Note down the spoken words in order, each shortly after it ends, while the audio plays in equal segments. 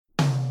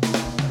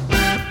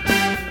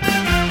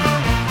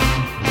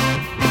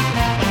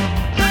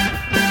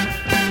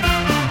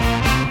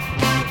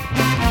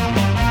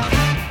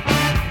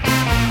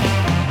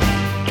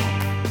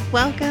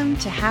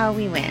to How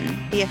We Win,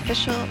 the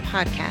official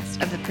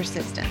podcast of The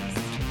Persistence.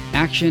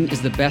 Action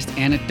is the best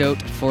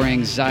antidote for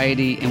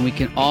anxiety, and we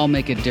can all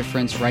make a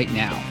difference right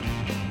now.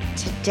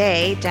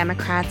 Today,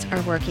 Democrats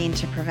are working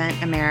to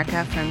prevent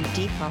America from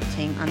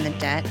defaulting on the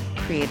debt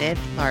created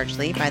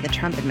largely by the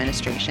Trump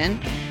administration,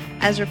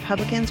 as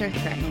Republicans are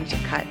threatening to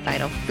cut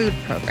vital food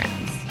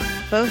programs.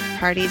 Both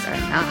parties are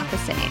not the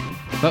same.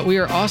 But we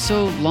are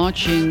also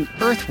launching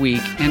Earth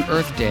Week and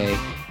Earth Day,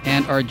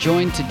 and are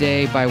joined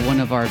today by one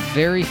of our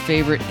very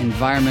favorite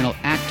environmental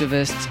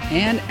activists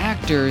and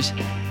actors,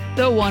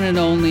 the one and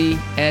only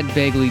Ed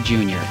Begley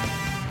Jr.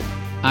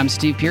 I'm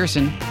Steve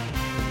Pearson.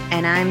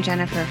 And I'm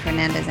Jennifer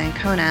Fernandez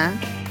Ancona.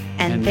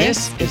 And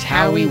this is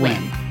How We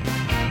Win.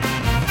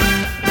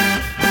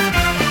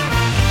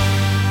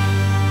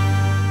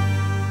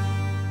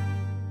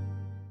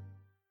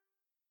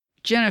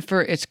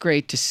 Jennifer, it's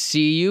great to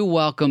see you.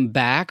 Welcome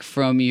back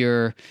from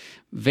your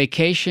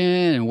vacation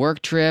and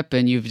work trip,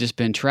 and you've just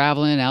been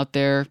traveling out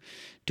there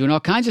doing all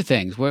kinds of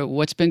things.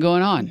 What's been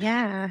going on?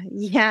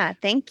 Yeah.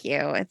 Thank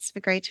you. It's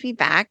been great to be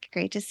back.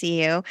 Great to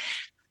see you.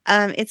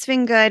 It's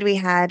been good. We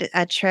had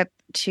a trip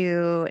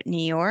to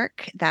New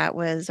York. That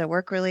was a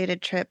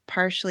work-related trip,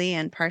 partially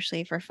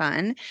for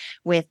fun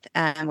with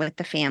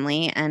the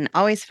family, and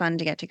always fun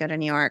to get to go to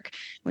New York.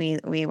 We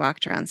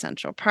walked around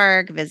Central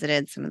Park,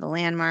 visited some of the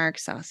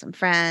landmarks, saw some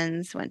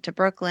friends, went to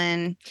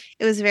Brooklyn.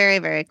 It was very,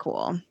 very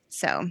cool.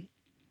 So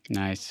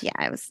nice. Yeah,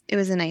 it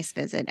was a nice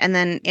visit. And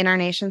then in our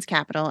nation's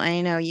capital,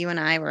 I know you and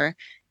I were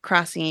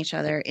crossing each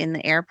other in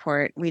the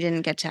airport. We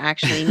didn't get to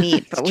actually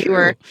meet, but we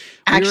were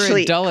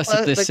actually in Dulles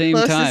at the same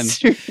time.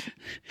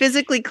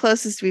 Physically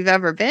closest we've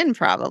ever been,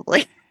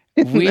 probably.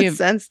 We have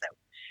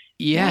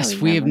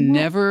never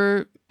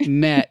never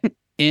met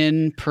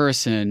in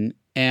person,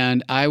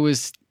 and I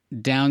was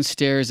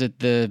downstairs at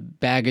the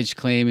baggage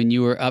claim, and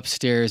you were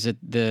upstairs at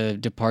the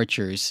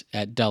departures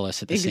at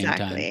Dulles at the same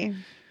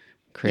time.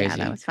 Crazy. Yeah,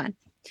 that was fun.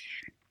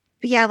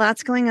 But yeah,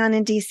 lots going on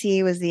in DC.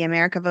 It was the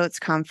America Votes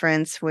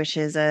Conference, which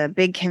is a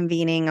big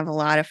convening of a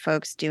lot of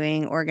folks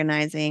doing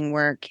organizing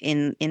work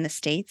in the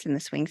states, in the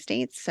swing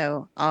states.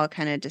 So all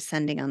kind of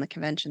descending on the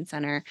convention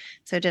center.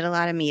 So did a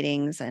lot of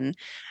meetings and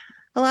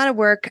a lot of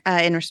work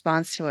in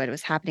response to what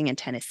was happening in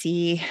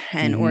Tennessee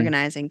and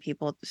organizing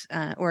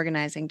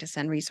to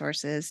send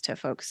resources to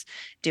folks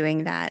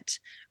doing that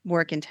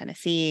work in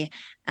Tennessee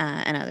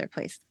and other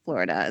places,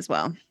 Florida as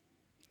well.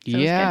 So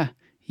yeah.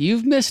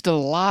 You've missed a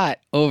lot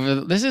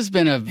this has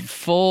been a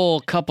full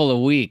couple of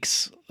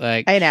weeks.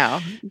 Like, I know.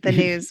 The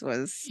news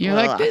was you're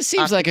like, this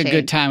seems like a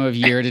good time of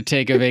year to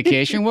take a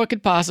vacation. What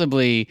could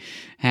possibly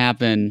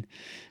happen?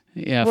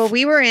 Yeah. Well,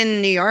 we were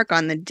in New York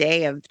on the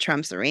day of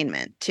Trump's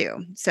arraignment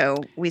too. So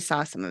we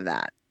saw some of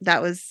that.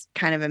 That was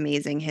kind of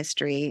amazing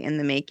history in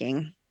the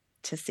making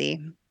to see.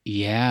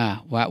 Yeah.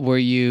 Were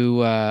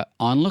you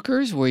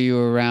onlookers? Were you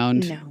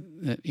around? No.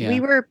 Yeah. We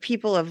were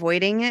people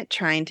avoiding it,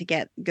 trying to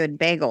get good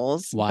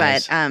bagels.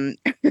 Wise.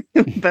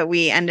 But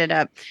we ended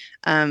up,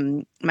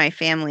 my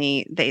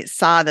family, they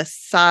saw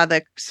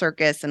the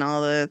circus and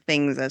all the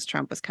things as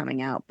Trump was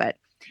coming out, but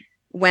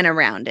went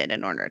around it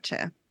in order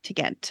to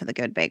get to the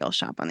good bagel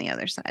shop on the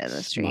other side of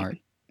the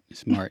street.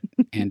 Smart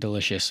and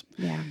delicious.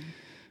 Yeah.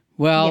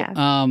 Well,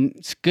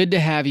 it's good to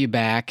have you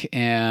back,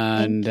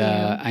 and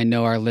I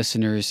know our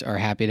listeners are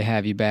happy to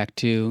have you back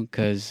too,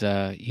 because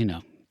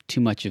too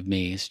much of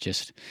me is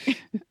just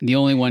the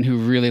only one who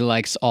really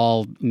likes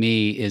all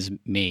me is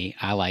me.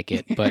 I like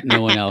it, but no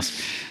one else.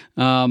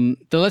 So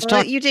let's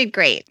talk. You did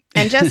great,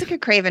 and Jessica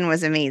Craven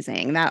was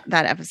amazing. That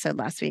episode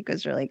last week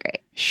was really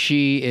great.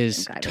 She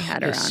is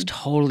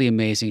totally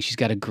amazing. She's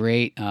got a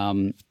great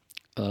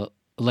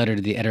letter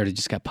to the editor that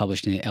just got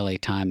published in the LA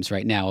Times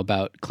right now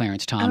about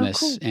Clarence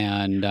Thomas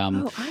and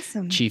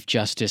awesome. Chief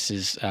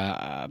Justice's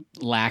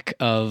lack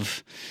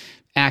of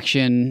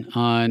action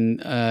on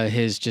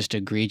his just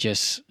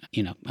egregious,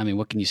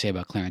 what can you say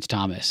about Clarence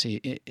Thomas?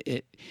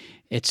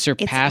 It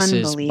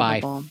surpasses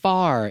by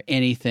far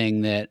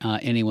anything that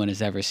anyone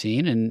has ever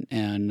seen,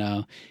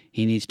 and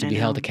he needs to be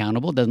held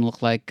accountable. Doesn't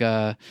look like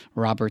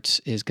Roberts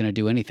is going to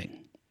do anything.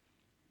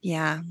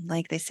 Yeah,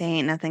 like they say,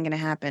 ain't nothing going to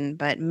happen.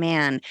 But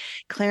man,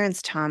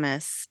 Clarence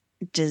Thomas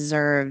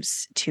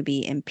deserves to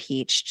be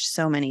impeached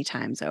so many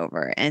times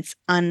over. And it's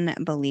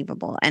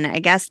unbelievable. And I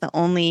guess the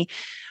only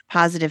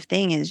positive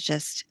thing is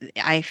just,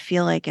 I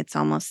feel like it's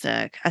almost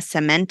a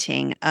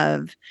cementing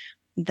of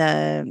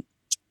the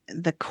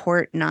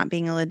court not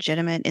being a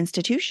legitimate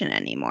institution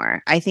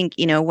anymore. I think,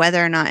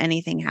 whether or not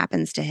anything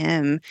happens to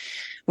him,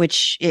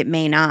 which it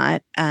may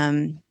not,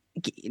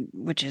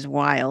 which is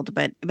wild,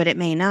 but it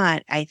may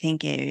not, I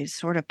think it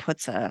sort of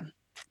puts a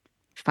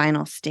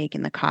final stake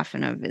in the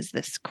coffin of, is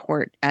this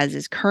court as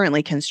is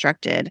currently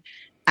constructed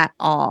at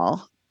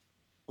all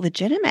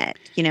legitimate?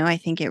 I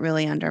think it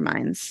really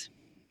undermines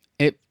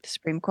the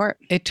Supreme Court.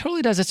 It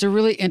totally does. It's a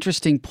really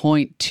interesting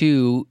point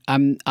too.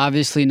 I'm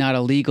obviously not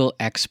a legal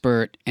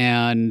expert,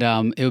 and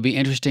it would be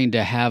interesting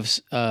to have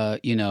a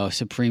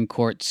Supreme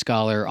Court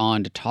scholar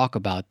on to talk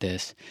about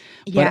this.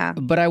 Yeah.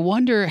 But I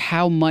wonder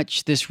how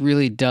much this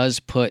really does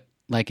put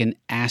like an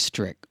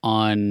asterisk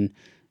on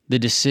the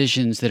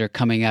decisions that are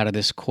coming out of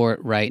this court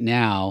right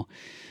now.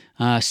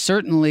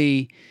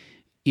 Certainly,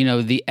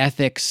 the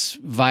ethics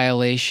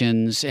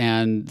violations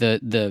and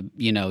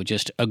the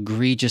just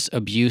egregious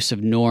abuse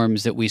of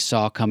norms that we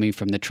saw coming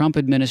from the Trump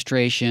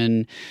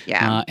administration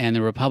Yeah. and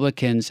the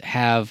Republicans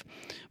have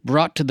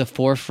brought to the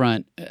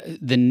forefront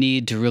the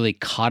need to really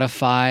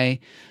codify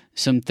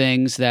some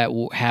things that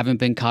haven't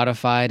been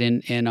codified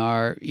in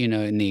our,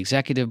 in the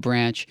executive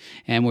branch.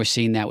 And we're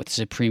seeing that with the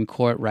Supreme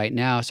Court right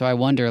now. So I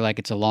wonder, like,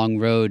 it's a long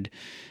road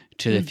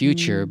to the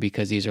future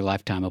because these are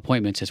lifetime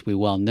appointments, as we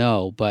well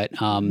know.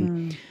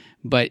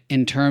 But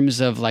in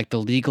terms of like the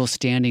legal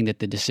standing that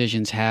the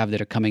decisions have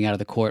that are coming out of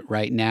the court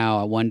right now,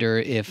 I wonder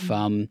if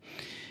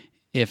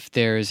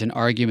there's an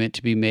argument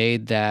to be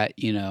made that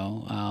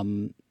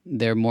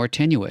they're more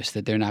tenuous,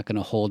 that they're not going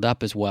to hold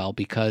up as well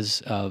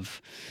because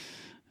of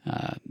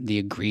the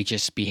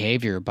egregious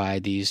behavior by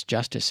these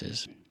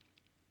justices.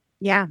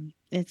 Yeah,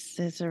 it's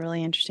a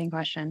really interesting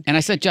question. And I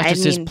said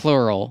justices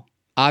plural.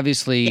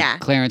 Obviously, yeah.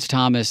 Clarence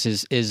Thomas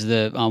is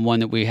the one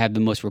that we have the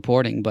most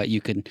reporting, but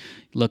you can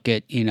look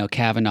at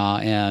Kavanaugh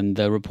and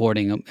the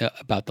reporting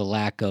about the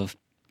lack of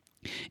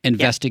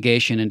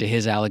investigation into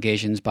his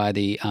allegations by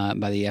the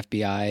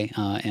FBI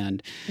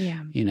and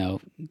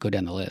go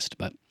down the list.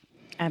 But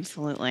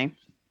absolutely.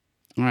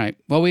 All right.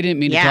 Well, we didn't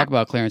mean to talk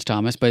about Clarence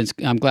Thomas, but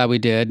I'm glad we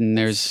did. And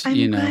there's,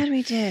 I'm glad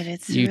we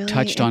did. You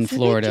touched on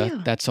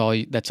Florida. That's all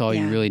you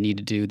really need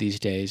to do these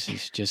days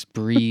is just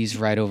breeze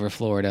right over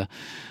Florida.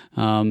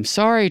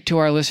 Sorry to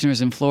our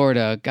listeners in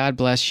Florida. God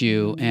bless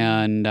you.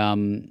 And,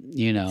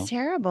 It's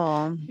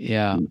terrible.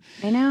 Yeah.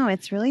 I know.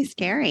 It's really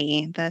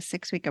scary. The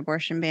 6-week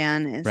abortion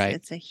ban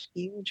it's a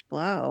huge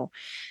blow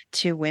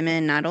to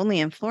women, not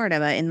only in Florida,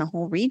 but in the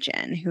whole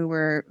region who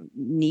were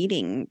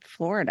needing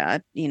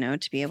Florida,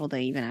 to be able to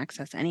even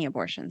access any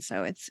abortion.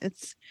 So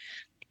it's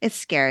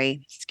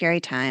scary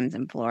times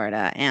in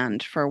Florida,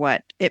 and for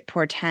what it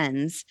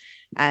portends,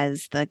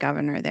 as the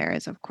governor there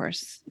is, of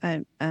course,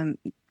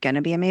 going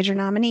to be a major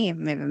nominee,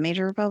 maybe a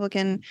major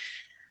Republican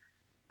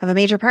of a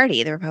major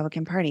party, the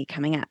Republican Party,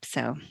 coming up.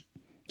 So,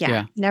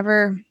 yeah.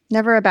 Never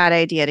a bad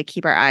idea to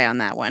keep our eye on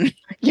that one.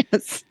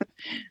 Yes.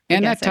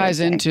 And that ties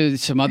into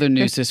some other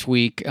news this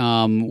week.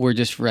 We're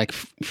just like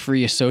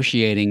free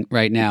associating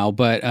right now,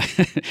 but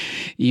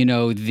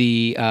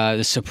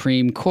the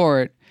Supreme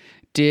Court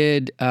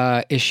did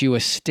issue a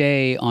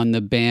stay on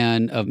the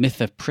ban of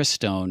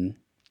mifepristone,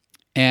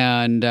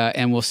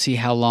 and we'll see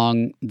how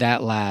long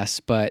that lasts.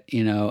 But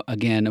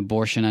again,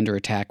 abortion under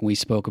attack. We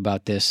spoke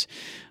about this.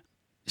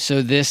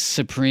 So this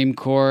Supreme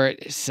Court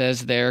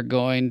says they're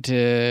going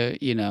to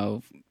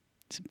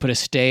put a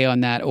stay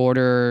on that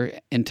order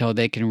until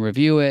they can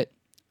review it.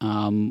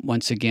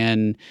 Once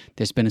again,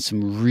 there's been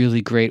some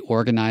really great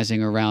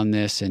organizing around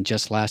this, and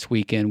just last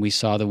weekend we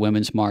saw the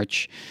Women's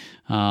March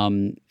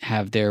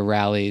have their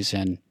rallies.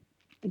 And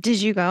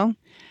did you go?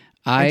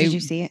 Did you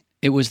see it?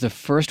 It was the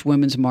first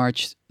Women's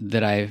March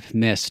that I've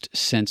missed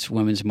since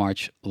Women's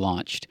March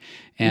launched,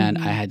 and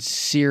I had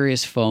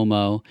serious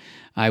FOMO.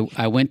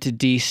 I went to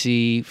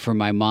D.C. for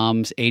my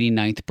mom's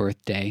 89th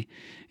birthday,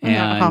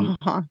 and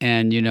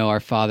our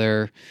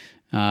father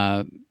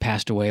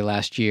passed away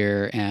last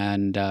year,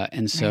 and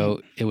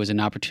so it was an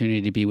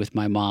opportunity to be with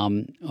my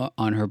mom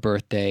on her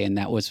birthday, and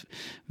that was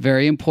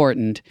very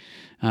important.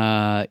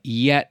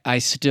 Yet I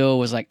still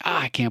was like,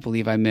 I can't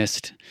believe I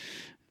missed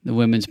the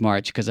Women's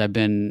March, because that's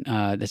been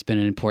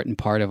an important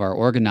part of our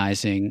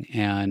organizing,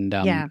 and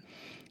an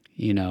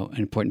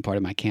important part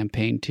of my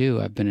campaign too.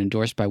 I've been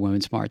endorsed by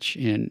Women's March,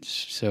 and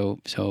so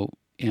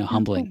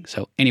humbling.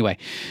 So anyway,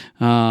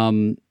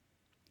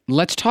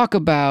 let's talk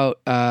about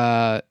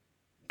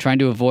trying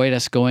to avoid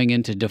us going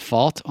into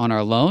default on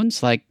our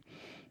loans. Like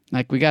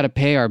we got to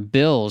pay our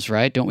bills,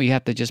 right? Don't we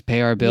have to just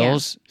pay our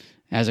bills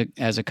as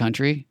a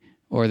country,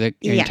 or the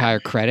entire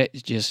credit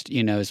just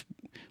is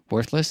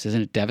worthless?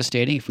 Isn't it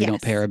devastating if we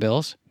don't pay our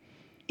bills?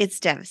 It's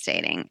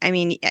devastating. I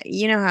mean,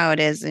 you know how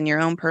it is in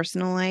your own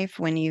personal life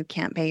when you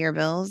can't pay your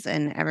bills,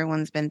 and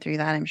everyone's been through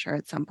that, I'm sure,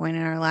 at some point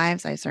in our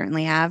lives. I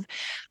certainly have.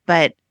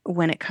 But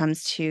when it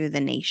comes to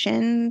the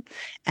nation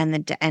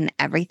and and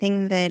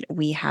everything that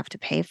we have to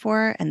pay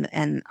for, and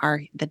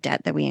the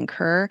debt that we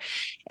incur,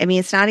 I mean,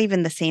 it's not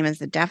even the same as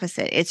the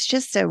deficit. It's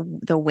just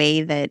the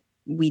way that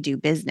we do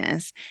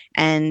business,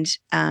 and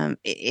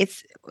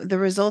it's the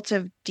result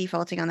of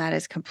defaulting on that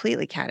is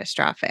completely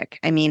catastrophic.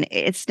 I mean,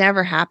 it's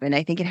never happened.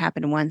 I think it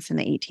happened once in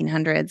the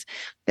 1800s.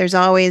 There's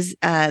always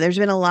there's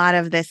been a lot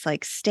of this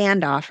like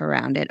standoff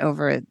around it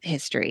over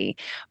history,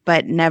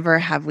 but never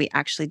have we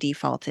actually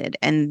defaulted.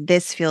 And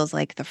this feels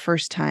like the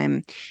first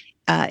time.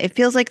 It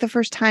feels like the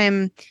first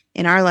time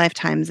in our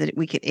lifetimes that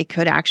it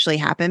could actually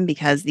happen,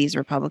 because these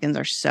Republicans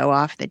are so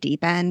off the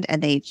deep end,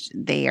 and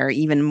they are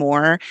even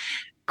more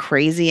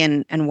crazy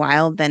and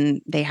wild than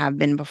they have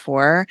been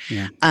before.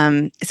 Yeah.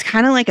 It's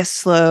kind of like a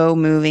slow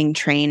moving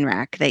train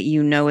wreck that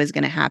is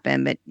going to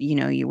happen, but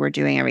you were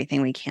doing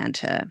everything we can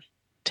to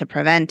to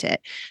prevent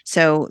it.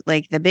 So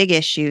like the big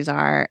issues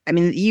are, I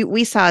mean,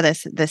 we saw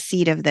the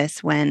seed of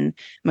this when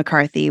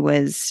McCarthy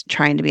was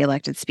trying to be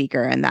elected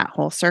speaker and that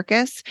whole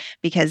circus,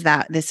 because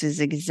this is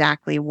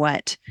exactly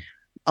what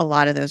a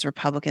lot of those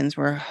Republicans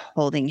were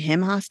holding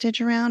him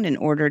hostage around. In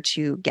order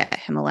to get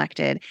him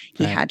elected,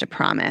 he Right. had to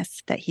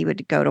promise that he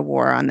would go to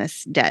war on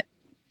this debt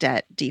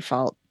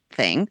default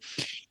thing.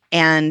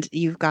 And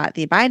you've got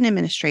the Biden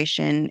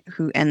administration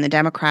and the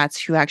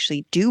Democrats who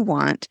actually do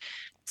want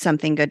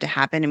something good to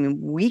happen. I mean,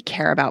 we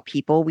care about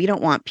people. We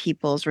don't want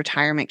people's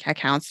retirement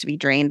accounts to be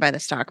drained by the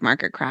stock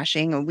market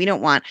crashing. And we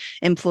don't want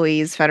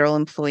federal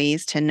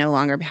employees to no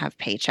longer have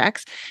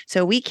paychecks.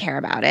 So we care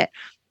about it.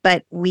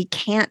 But we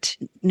can't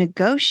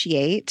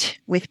negotiate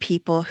with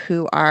people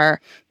who are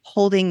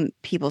holding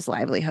people's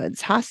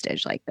livelihoods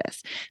hostage like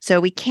this.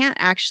 So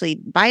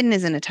Biden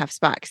is in a tough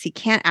spot because he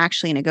can't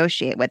actually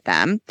negotiate with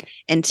them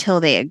until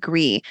they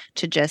agree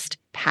to just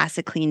pass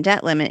a clean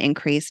debt limit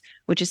increase,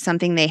 which is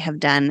something they have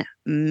done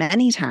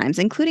many times,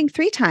 including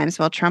 3 times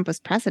while Trump was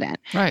president.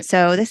 Right.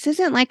 So this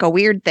isn't like a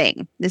weird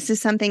thing. This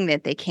is something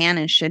that they can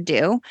and should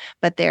do,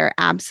 but they're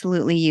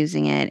absolutely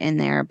using it in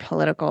their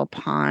political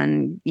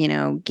pawn,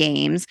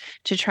 games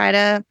to try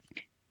to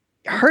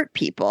hurt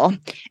people.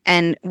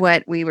 And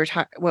what we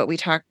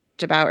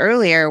talked about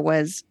earlier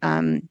was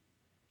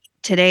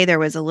today there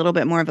was a little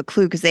bit more of a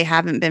clue because they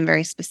haven't been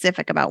very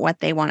specific about what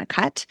they want to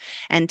cut.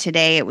 And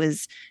today it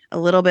was a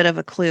little bit of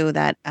a clue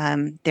that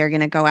they're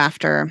going to go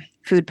after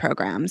food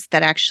programs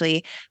that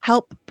actually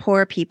help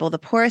poor people, the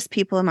poorest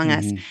people among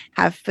us,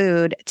 have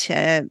food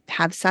to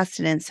have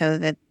sustenance so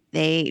that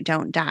they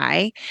don't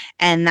die.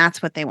 And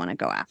that's what they want to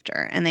go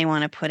after. And they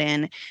want to put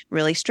in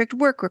really strict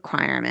work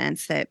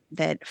requirements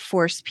that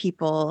force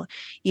people,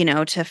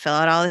 to fill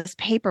out all this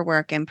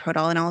paperwork and put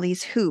in all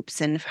these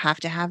hoops and have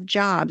to have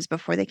jobs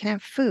before they can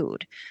have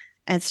food.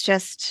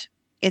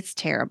 It's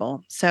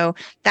terrible. So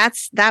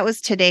that was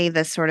today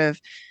the sort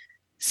of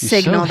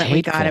signal that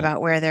we got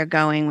about where they're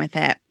going with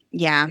it.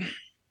 Yeah.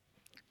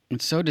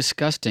 It's so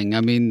disgusting.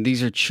 I mean,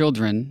 these are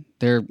children.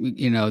 They're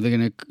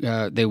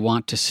they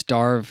want to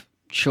starve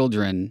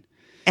children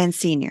and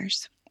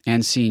seniors.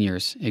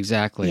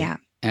 Exactly. Yeah.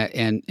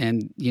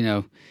 And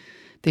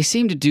they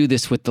seem to do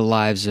this with the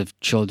lives of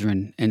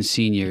children and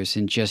seniors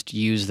and just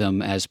use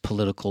them as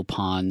political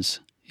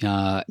pawns.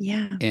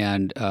 Yeah.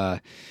 And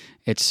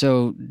it's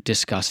so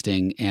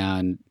disgusting,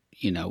 and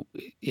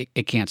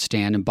it can't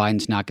stand. And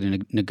Biden's not going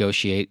to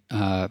negotiate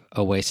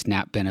away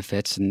SNAP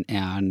benefits,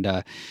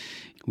 and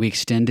we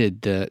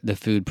extended the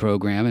food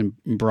program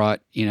and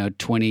brought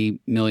 20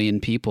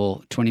 million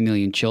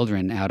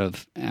children out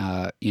of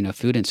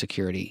food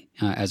insecurity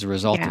as a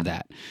result of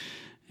that.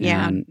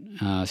 Yeah.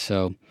 And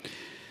so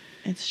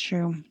it's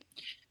true.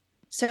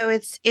 So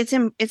it's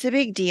a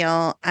big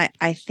deal,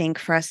 I think,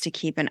 for us to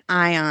keep an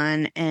eye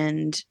on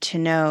and to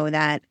know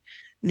that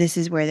this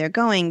is where they're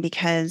going,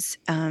 because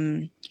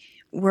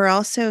we're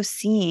also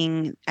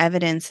seeing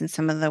evidence in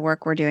some of the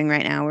work we're doing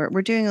right now.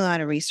 We're doing a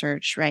lot of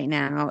research right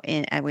now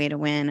at Way to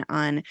Win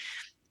on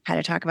how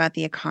to talk about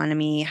the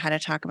economy, how to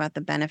talk about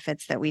the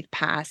benefits that we've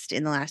passed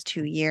in the last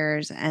 2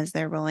 years as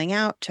they're rolling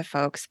out to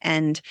folks.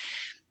 And,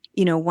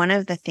 one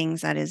of the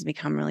things that has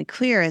become really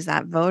clear is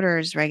that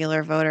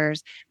regular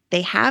voters,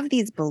 they have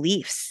these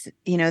beliefs,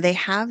 they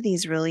have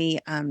these really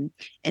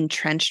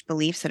entrenched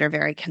beliefs that are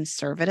very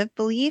conservative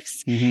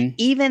beliefs,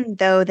 even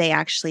though they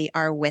actually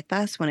are with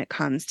us when it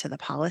comes to the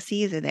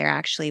policies, or they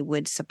actually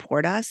would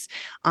support us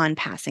on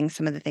passing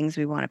some of the things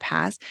we want to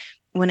pass.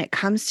 When it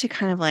comes to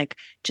kind of like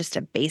just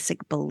a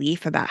basic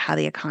belief about how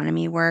the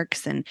economy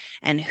works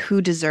and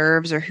who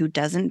deserves or who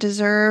doesn't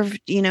deserve,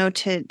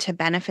 to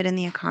benefit in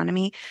the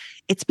economy,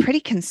 it's pretty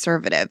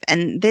conservative.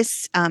 And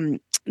this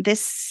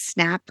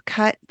SNAP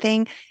cut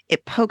thing,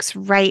 it pokes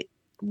right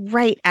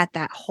at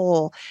that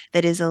hole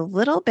that is a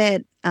little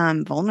bit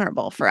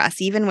vulnerable for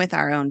us, even with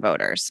our own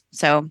voters.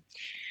 So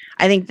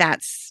I think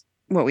that's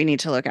what we need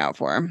to look out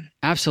for.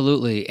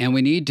 Absolutely. And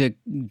we need to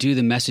do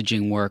the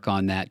messaging work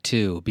on that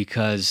too,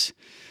 because,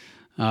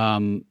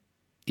 like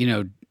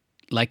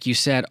you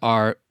said,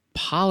 our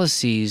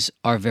policies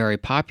are very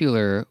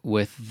popular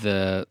with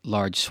the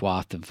large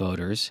swath of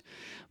voters.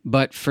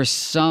 But for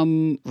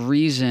some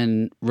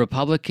reason,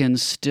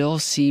 Republicans still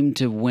seem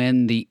to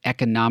win the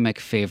economic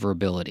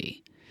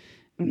favorability.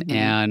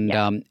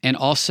 And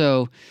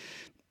also,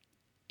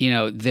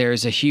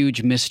 there's a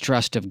huge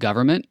mistrust of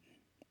government,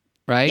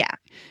 right? Yeah.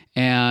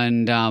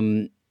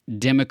 And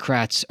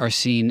Democrats are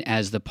seen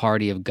as the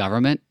party of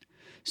government.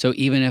 So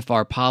even if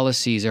our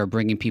policies are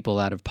bringing people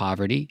out of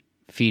poverty,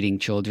 feeding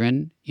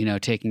children,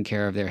 taking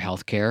care of their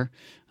health care,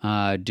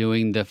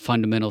 doing the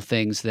fundamental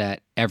things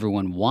that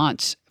everyone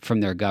wants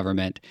from their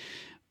government,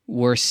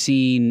 we're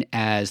seen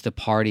as the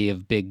party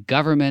of big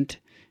government,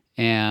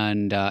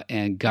 and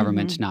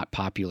government's not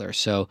popular.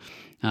 So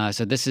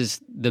this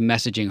is the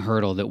messaging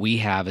hurdle that we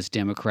have as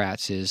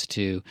Democrats, is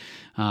to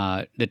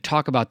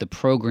talk about the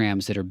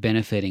programs that are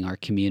benefiting our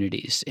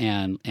communities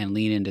and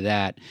lean into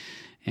that.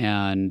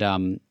 And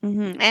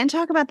And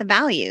talk about the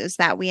values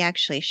that we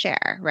actually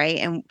share, right?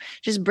 And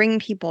just bring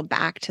people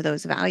back to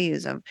those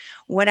values of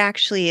what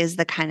actually is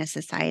the kind of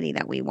society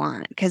that we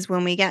want. Because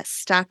when we get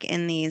stuck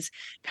in these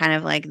kind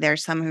of like,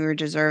 there's some who are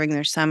deserving,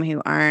 there's some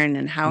who aren't,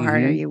 and how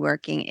hard are mhm. you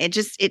working?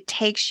 It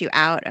takes you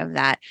out of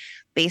that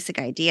basic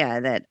idea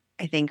that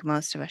I think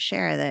most of us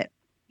share, that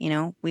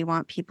we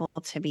want people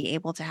to be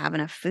able to have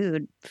enough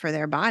food for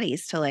their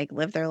bodies to like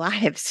live their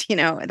lives.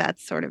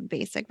 That's sort of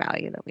basic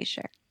value that we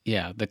share.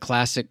 Yeah, the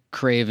classic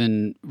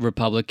craven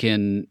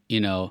Republican,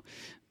 you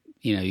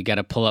got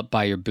to pull up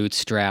by your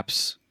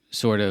bootstraps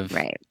sort of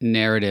Right.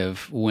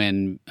 narrative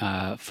when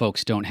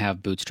folks don't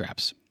have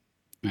bootstraps,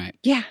 right?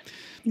 Yeah.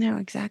 No,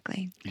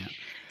 exactly. Yeah.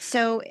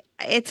 So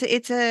I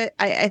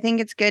think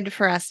it's good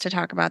for us to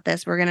talk about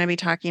this. We're going to be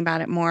talking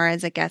about it more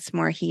as it gets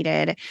more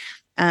heated.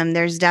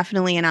 There's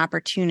definitely an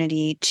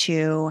opportunity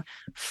to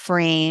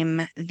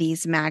frame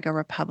these MAGA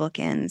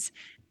Republicans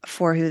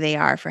for who they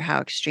are, for how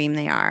extreme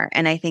they are.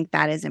 And I think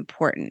that is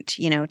important,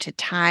 to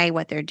tie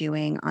what they're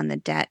doing on the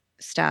debt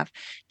stuff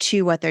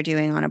to what they're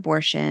doing on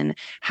abortion,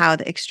 how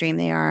the extreme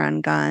they are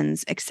on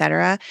guns,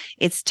 etc.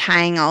 It's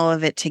tying all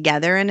of it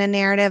together in a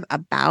narrative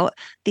about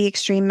the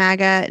extreme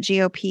MAGA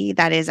GOP.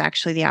 That is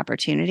actually the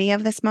opportunity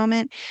of this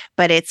moment,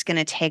 but it's going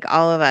to take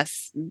all of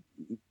us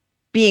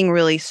being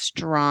really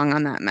strong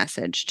on that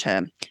message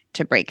to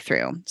break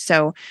through.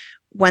 So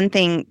one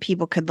thing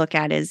people could look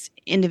at is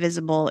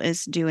Indivisible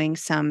is doing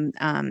some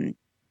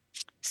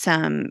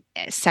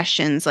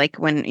sessions, like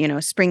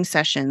when spring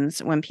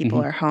sessions, when people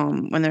Hmm. are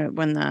home, when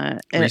the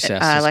Recess is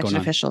going election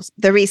on. officials,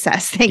 the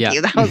recess, thank Yeah.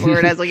 you, that was the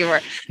word I was looking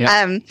for.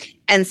 Yep.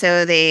 And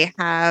so they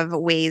have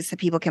ways that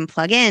people can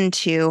plug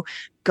into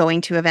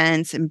going to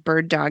events and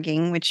bird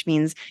dogging, which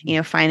means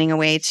finding a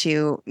way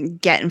to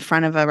get in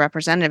front of a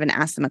representative and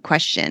ask them a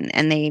question.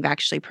 And they've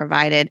actually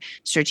provided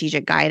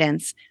strategic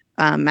guidance,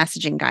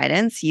 messaging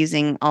guidance,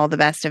 using all the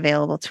best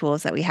available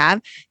tools that we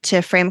have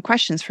to frame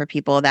questions for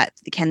people that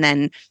can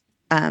then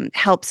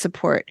help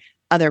support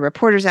other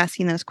reporters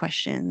asking those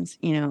questions,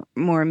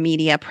 more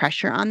media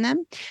pressure on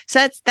them.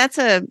 So that's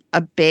a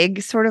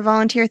big sort of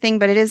volunteer thing,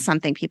 but it is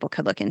something people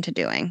could look into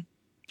doing.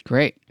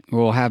 Great.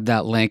 We'll have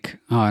that link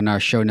on our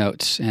show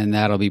notes, and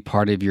that'll be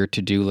part of your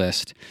to-do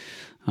list.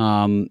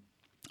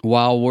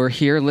 While we're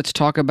here, let's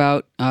talk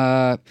about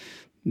the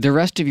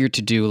rest of your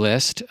to-do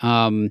list.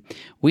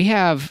 We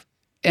have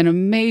an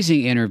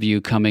amazing interview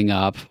coming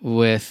up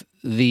with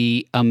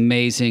the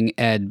amazing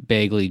Ed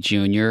Begley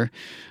Jr.,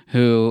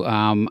 who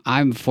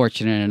I'm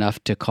fortunate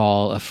enough to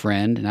call a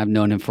friend, and I've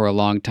known him for a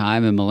long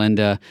time. And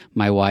Melinda,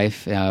 my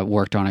wife,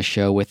 worked on a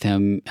show with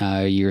him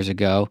years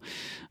ago.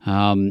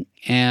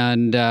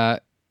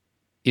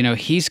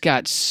 He's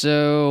got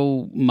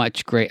so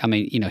much great. I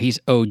mean, he's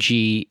OG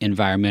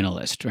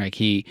environmentalist, right?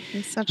 He's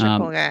such a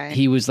cool guy.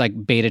 He was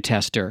like beta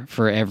tester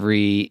for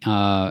every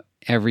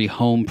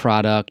home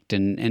product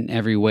and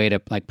every way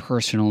to like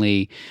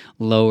personally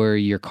lower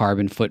your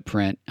carbon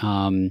footprint.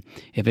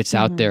 If it's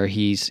out there,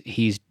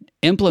 he's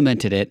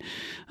implemented it.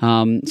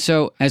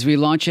 So as we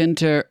launch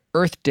into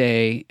Earth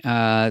Day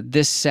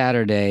this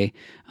Saturday,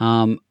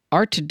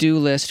 our to-do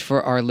list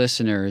for our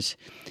listeners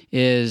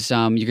is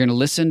you're going to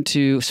listen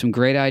to some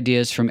great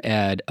ideas from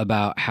Ed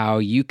about how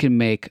you can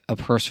make a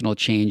personal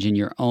change in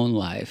your own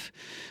life.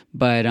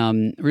 But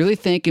really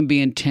think and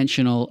be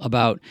intentional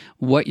about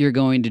what you're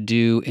going to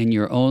do in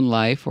your own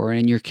life or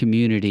in your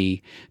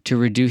community to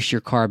reduce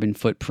your carbon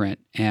footprint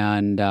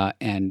and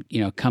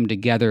come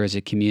together as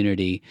a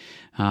community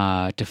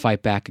to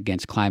fight back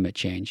against climate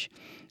change.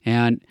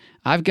 And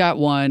I've got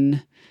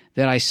one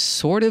that I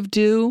sort of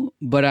do,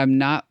 but I'm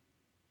not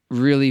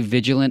really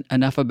vigilant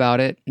enough about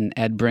it. And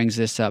Ed brings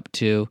this up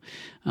too.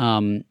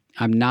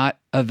 I'm not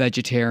a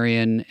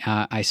vegetarian.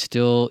 I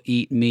still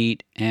eat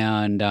meat,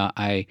 and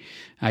I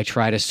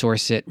try to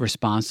source it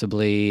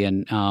responsibly.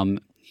 And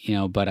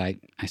but I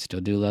still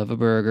do love a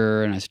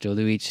burger, and I still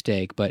do eat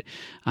steak. But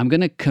I'm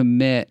gonna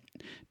commit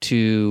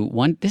to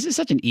one. This is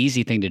such an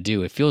easy thing to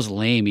do. It feels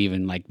lame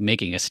even like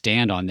making a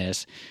stand on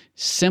this.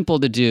 Simple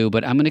to do,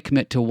 but I'm gonna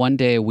commit to 1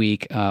 day a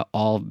week,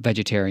 all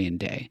vegetarian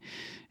day,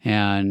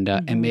 and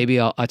maybe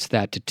I'll utz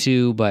that to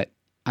 2, but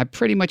I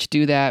pretty much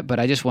do that, but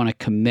I just want to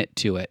commit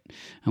to it.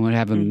 I'm going to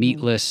have a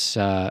meatless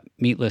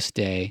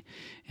day,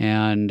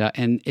 and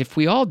if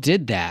we all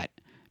did that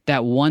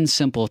one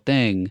simple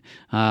thing,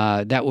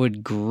 that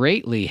would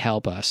greatly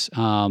help us,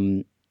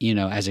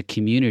 as a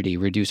community,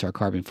 reduce our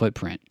carbon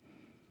footprint.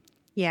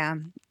 Yeah,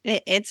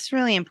 it's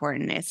really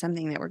important. It's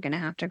something that we're going to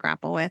have to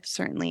grapple with,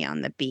 certainly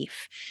on the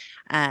beef,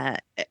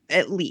 at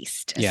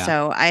least. Yeah.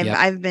 So Yep.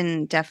 I've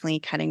been definitely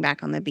cutting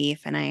back on the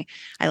beef, and I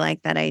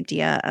like that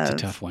idea It's a of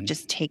tough one.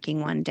 just taking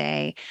 1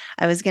 day.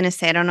 I was going to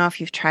say, I don't know if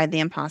you've tried the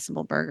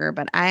Impossible Burger,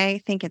 but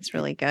I think it's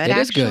really good, It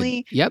is good.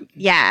 actually. Yep.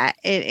 Yeah,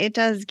 it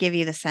does give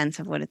you the sense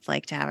of what it's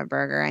like to have a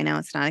burger. I know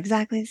it's not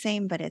exactly the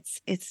same, but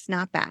it's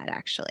not bad,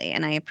 actually,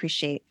 and I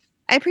appreciate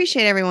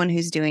everyone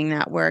who's doing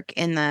that work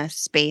in the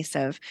space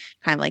of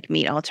kind of like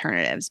meat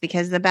alternatives,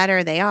 because the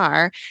better they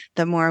are,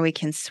 the more we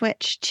can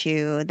switch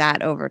to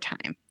that over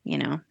time.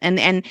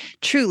 And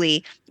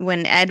truly,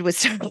 when Ed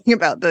was talking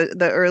about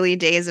the early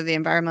days of the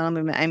environmental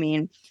movement, I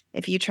mean,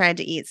 if you tried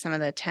to eat some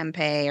of the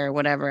tempeh or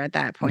whatever at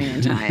that point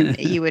in time,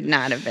 you would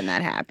not have been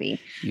that happy.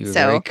 You were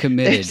very So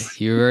committed.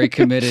 You were very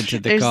committed to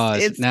the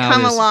cause. it's Now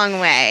come a this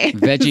long way.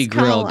 veggie It's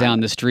come a grill long down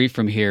way. the street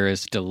from here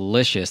is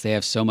delicious. They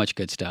have so much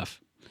good stuff.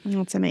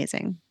 It's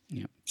amazing.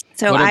 Yeah.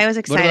 So I was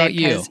What about excited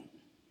you? because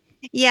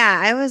yeah,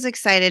 I was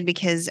excited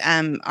because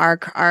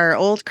our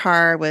old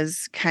car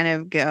was kind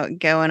of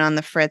going on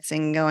the fritz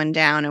and going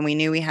down, and we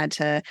knew we had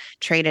to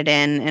trade it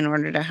in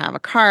order to have a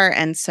car,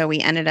 and so we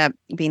ended up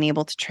being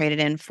able to trade it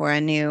in for a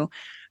new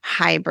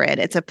hybrid.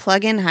 It's a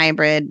plug-in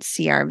hybrid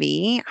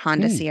CRV,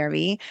 Honda Hmm.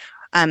 CRV.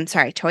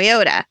 Sorry,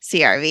 Toyota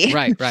CRV.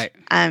 Right, right.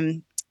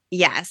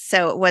 Yeah.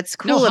 So what's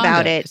No, cool about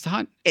Honda. it? It's the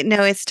Honda.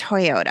 No, it's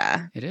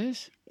Toyota. It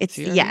is?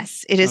 CRV?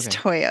 Yes, it is Okay.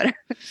 Toyota.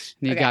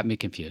 You Okay. got me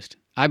confused.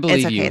 I It's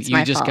believe okay. you. It's You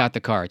my just fault. got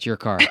the car. It's your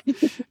car.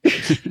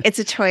 It's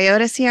a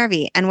Toyota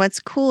CRV. And what's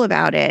cool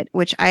about it,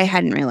 which I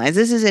hadn't realized,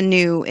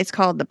 it's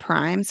called the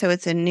Prime. So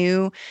it's a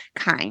new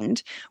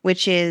kind,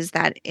 which is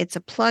that it's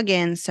a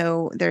plug-in.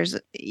 So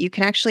it's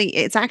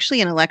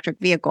actually an electric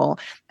vehicle.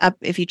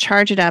 If you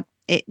charge it up,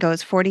 it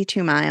goes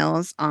 42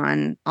 miles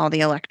on all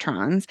the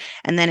electrons.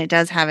 And then it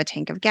does have a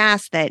tank of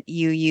gas that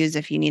you use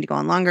if you need to go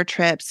on longer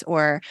trips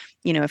or,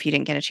 if you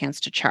didn't get a chance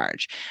to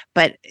charge.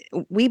 But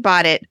we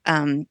bought it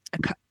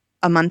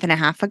a month and a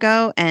half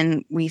ago,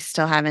 and we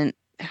still haven't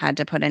had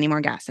to put any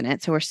more gas in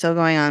it. So we're still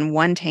going on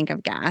one tank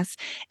of gas.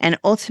 And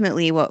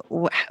ultimately,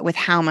 with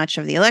how much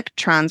of the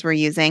electrons we're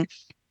using,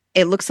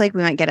 it looks like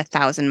we might get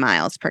 1,000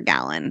 miles per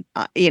gallon,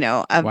 on the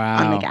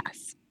Wow.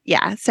 gas.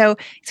 Yeah, so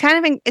it's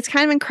kind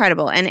of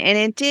incredible, and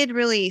it did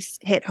really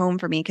hit home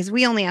for me because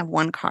we only have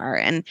one car,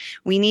 and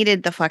we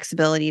needed the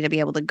flexibility to be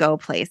able to go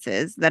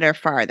places that are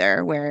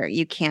farther where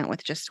you can't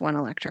with just one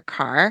electric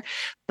car.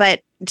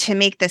 But to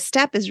make this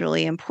step is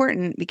really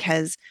important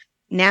because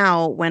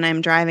now when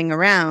I'm driving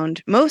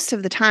around, most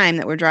of the time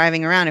that we're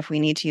driving around, if we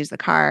need to use the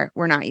car,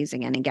 we're not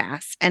using any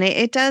gas, and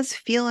it does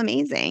feel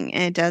amazing,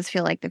 and it does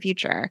feel like the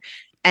future.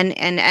 And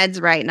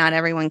Ed's right, not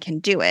everyone can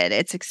do it.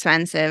 It's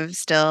expensive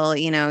still,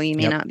 you may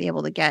Yep. not be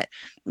able to get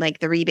like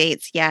the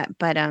rebates yet,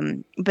 but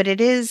it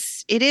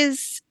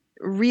is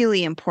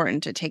really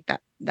important to take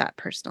that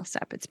personal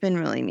step. It's been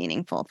really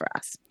meaningful for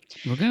us.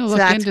 We're going to So look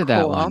that's into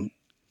that cool. one.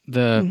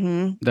 The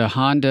Mhm. the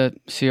Honda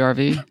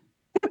CRV.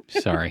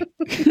 Sorry.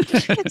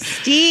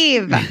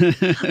 Steve.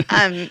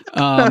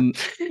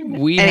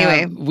 We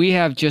Anyway. we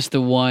have just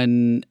the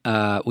one.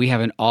 We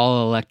have an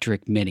all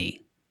electric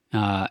Mini,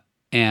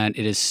 and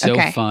it is so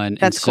Okay, fun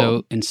that's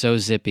cool. and so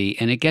zippy,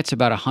 and it gets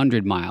about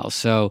 100 miles.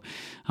 So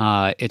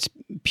it's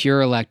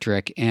pure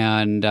electric,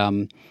 and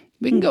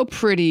we can go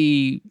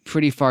pretty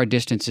far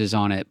distances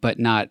on it, but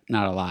not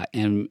a lot.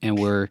 And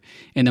we're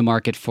in the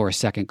market for a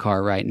second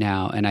car right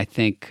now, and I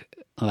think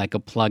like a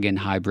plug-in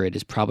hybrid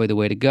is probably the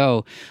way to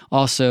go.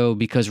 Also,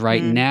 because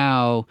right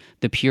now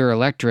the pure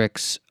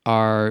electrics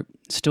are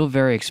still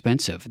very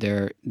expensive.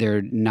 They're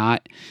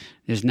not.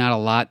 There's not a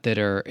lot that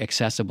are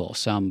accessible.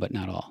 Some, but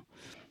not all.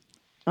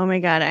 Oh my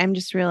God, I'm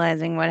just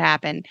realizing what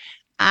happened.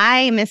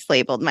 I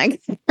mislabeled my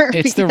car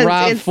It's the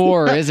because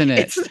RAV4, isn't it?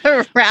 It's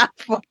the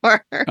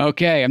RAV4.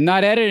 Okay, I'm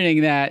not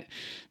editing that.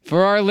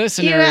 For our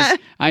listeners, Yeah.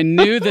 I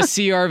knew the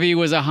CRV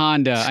was a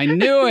Honda. I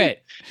knew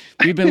it.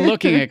 We've been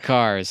looking at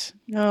cars.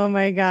 Oh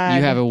my God.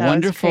 You have a that was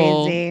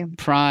wonderful crazy.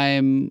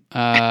 Prime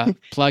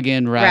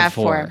plug-in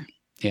RAV4.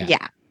 Yeah.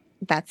 Yeah,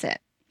 that's it.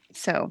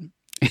 So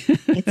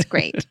it's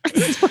great.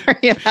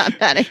 Sorry about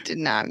that. I did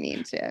not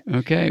mean to.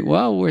 Okay.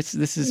 Well,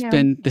 this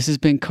has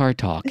been Car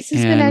Talk. This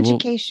has been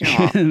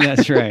educational.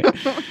 That's right.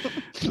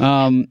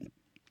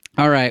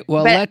 All right.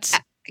 Well, But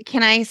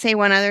can I say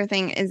one other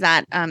thing? Is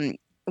that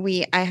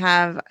I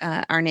have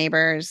our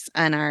neighbors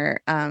and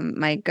our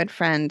my good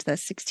friend, the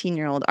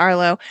 16-year-old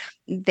Arlo.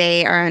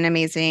 They are an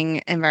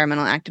amazing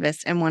environmental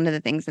activist, and one of the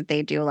things that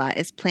they do a lot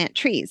is plant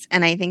trees.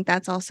 And I think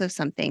that's also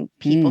something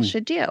people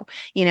should do.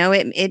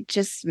 It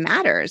just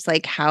matters.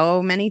 Like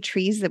how many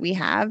trees that we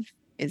have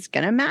is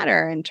going to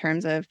matter in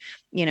terms of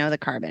the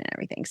carbon and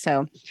everything.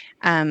 So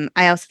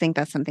I also think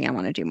that's something I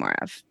want to do more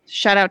of.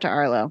 Shout out to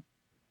Arlo.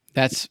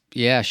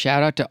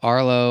 Shout out to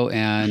Arlo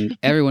and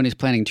everyone who's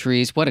planting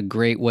trees. What a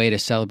great way to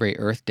celebrate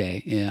Earth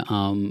Day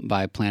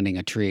by planting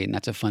a tree. And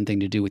that's a fun thing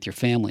to do with your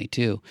family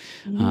too.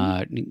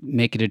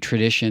 Make it a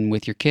tradition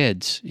with your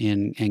kids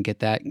and get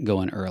that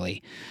going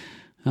early.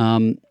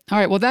 All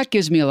right. Well, that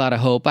gives me a lot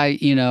of hope.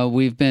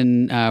 We've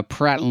been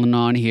prattling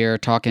on here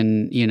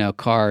talking,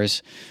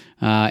 cars.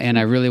 And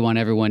I really want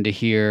everyone to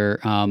hear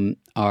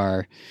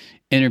our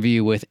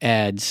interview with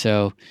Ed.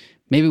 So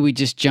maybe we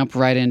just jump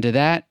right into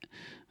that.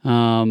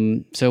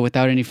 So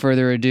without any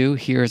further ado,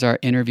 here's our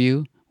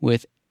interview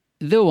with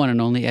the one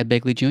and only Ed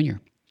Begley Jr.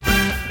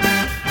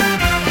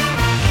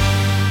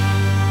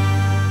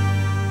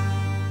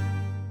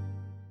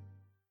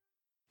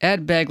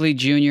 Ed Begley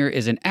Jr.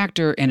 is an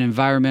actor and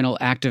environmental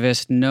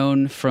activist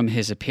known from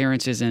his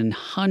appearances in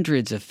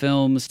hundreds of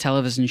films,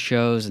 television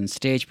shows, and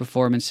stage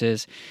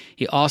performances.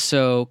 He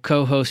also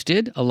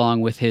co-hosted,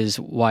 along with his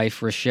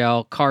wife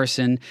Rochelle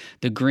Carson,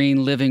 the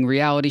Green Living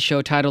reality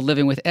show titled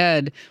Living with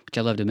Ed, which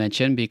I love to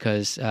mention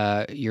because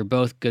you're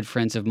both good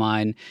friends of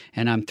mine,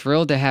 and I'm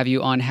thrilled to have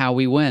you on How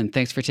We Win.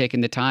 Thanks for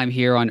taking the time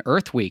here on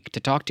Earth Week to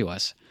talk to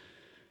us.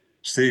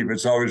 Steve,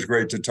 it's always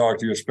great to talk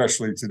to you,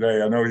 especially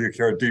today. I know you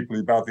care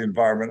deeply about the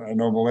environment. I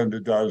know Melinda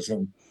does,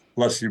 and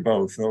bless you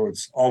both. So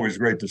it's always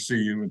great to see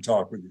you and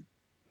talk with you.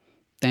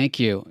 Thank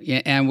you.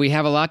 Yeah, and we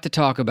have a lot to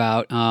talk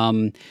about,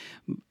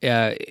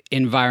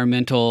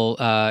 environmental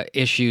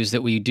issues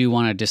that we do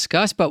want to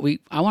discuss, but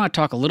I want to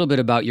talk a little bit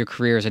about your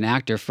career as an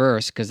actor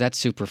first, because that's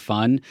super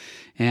fun.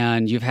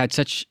 And you've had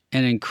such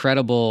an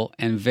incredible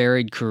and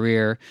varied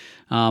career.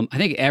 I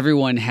think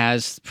everyone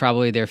has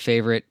probably their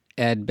favorite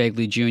Ed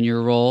Begley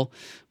Jr. role.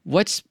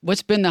 What's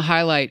been the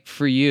highlight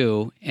for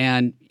you?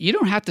 And you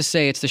don't have to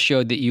say it's the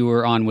show that you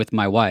were on with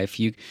my wife.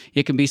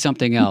 It can be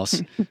something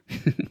else.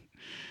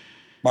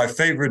 My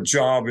favorite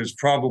job is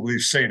probably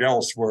St.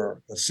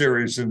 Elsewhere, a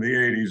series in the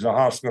 80s, a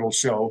hospital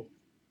show,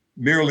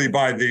 merely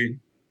by the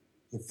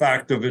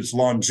fact of its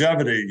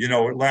longevity. You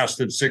know, it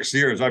lasted 6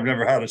 years. I've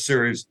never had a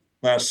series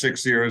last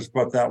 6 years,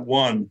 but that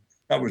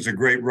was a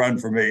great run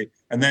for me.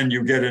 And then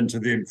you get into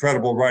the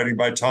incredible writing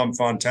by Tom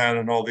Fontana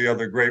and all the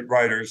other great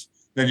writers.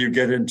 Then you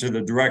get into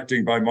the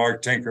directing by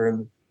Mark Tinker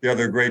and the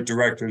other great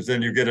directors.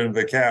 Then you get into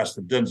the cast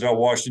of Denzel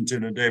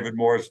Washington and David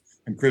Morse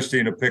and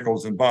Christina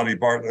Pickles and Bonnie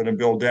Bartlett and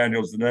Bill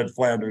Daniels and Ed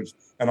Flanders.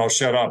 And I'll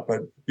shut up,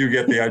 but you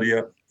get the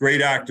idea.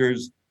 Great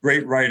actors,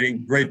 great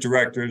writing, great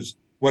directors.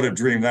 What a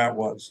dream that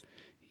was.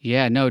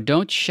 Yeah, no,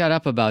 don't shut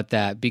up about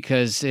that,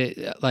 because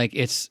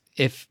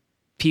if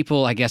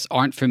people, I guess,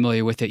 aren't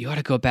familiar with it, you ought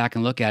to go back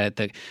and look at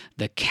it.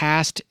 The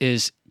cast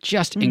is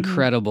just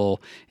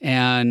incredible,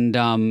 and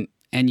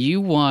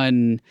you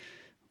won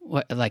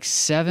like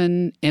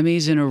 7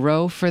 Emmys in a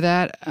row for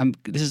that.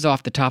 This is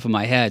off the top of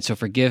my head, so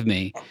forgive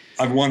me.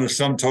 I've won a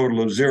sum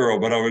total of 0,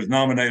 but I was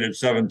nominated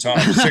 7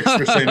 times. 6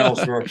 for St.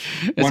 Elsewhere,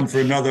 1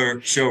 for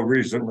another show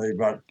recently.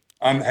 But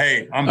I'm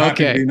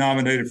happy to be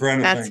nominated for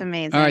anything. That's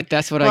amazing. All right,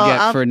 that's what I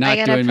get for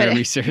not doing my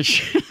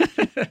research.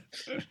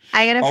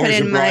 I got to put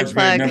in my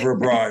plug. Never a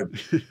bride.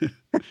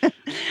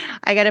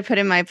 I got to put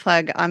in my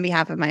plug on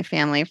behalf of my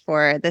family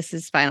for This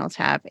Is Spinal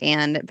Tap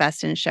and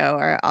Best in Show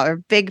are our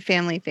big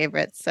family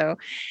favorites. So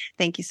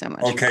thank you so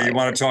much. Okay, you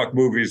want to talk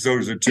movies?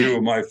 Those are 2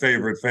 of my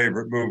favorite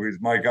movies.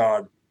 My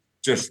God,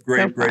 just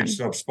great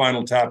stuff.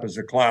 Spinal Tap is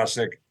a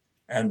classic,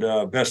 and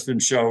Best in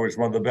Show is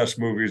one of the best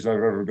movies I've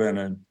ever been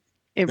in.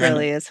 It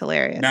really is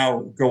hilarious. Now,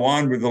 go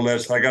on with the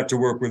list. I got to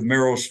work with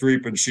Meryl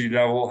Streep and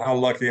She-Devil. How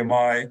lucky am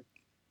I?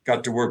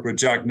 Got to work with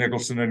Jack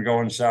Nicholson in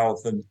Going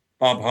South, and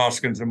Bob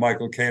Hoskins and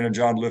Michael Caine and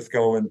John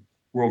Lithgow in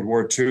World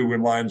War II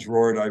and Lions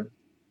Roared.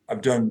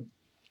 I've done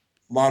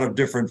a lot of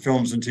different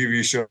films and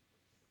TV shows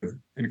with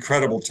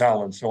incredible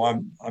talent. So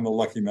I'm a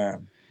lucky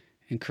man.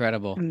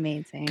 Incredible.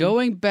 Amazing.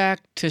 Going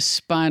back to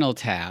Spinal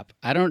Tap,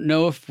 I don't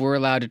know if we're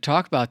allowed to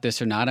talk about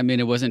this or not. I mean,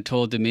 it wasn't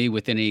told to me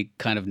with any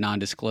kind of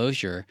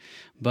non-disclosure,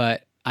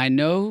 but I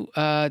know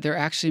they're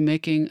actually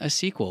making a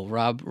sequel.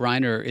 Rob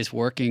Reiner is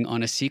working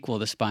on a sequel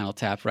to Spinal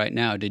Tap right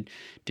now. Did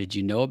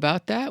you know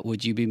about that?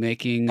 Would you be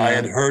making... I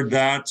had heard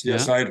that.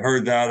 Yes, yeah? I had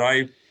heard that.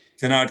 I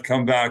cannot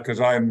come back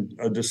because I'm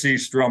a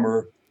deceased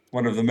drummer,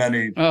 one of the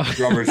many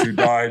drummers who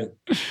died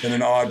in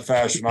an odd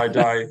fashion. I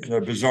died in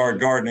a bizarre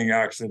gardening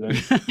accident,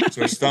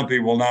 so Stumpy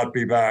will not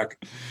be back.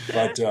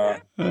 But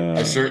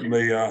I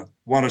certainly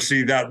want to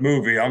see that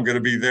movie. I'm going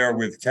to be there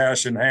with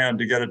cash in hand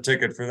to get a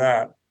ticket for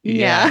that.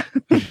 Yeah.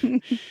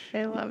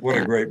 I love What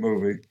a great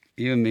movie.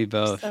 You and me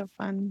both. So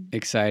fun.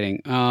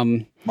 Exciting.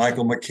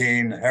 Michael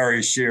McKean,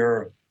 Harry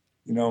Shearer,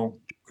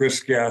 Chris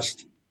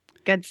Guest.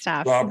 Good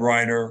stuff. Rob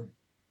Reiner.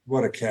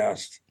 What a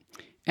cast.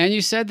 And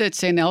you said that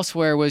St.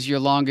 Elsewhere was your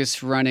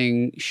longest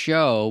running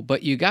show,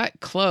 but you got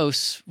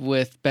close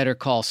with Better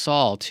Call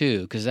Saul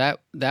too, because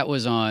that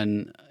was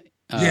on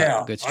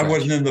good stretch. I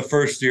wasn't in the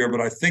first year, but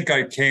I think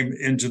I came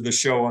into the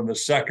show on the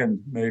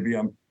second, maybe,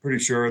 I'm pretty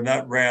sure. And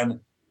that ran, I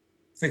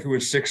think it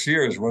was 6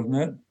 years, wasn't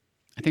it?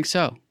 I think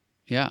so.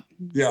 Yeah.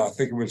 Yeah,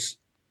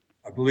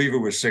 I believe it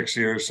was 6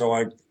 years. So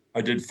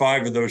I did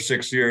 5 of those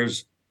 6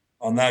 years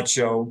on that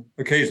show,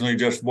 occasionally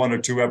just 1 or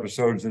 2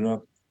 episodes in a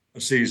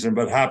season,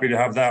 but happy to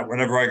have that.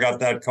 Whenever I got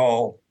that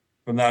call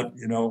from that,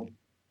 New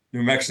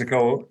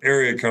Mexico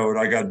area code,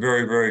 I got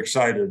very, very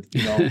excited.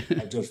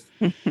 I just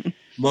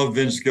love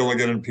Vince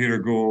Gilligan and Peter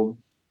Gould.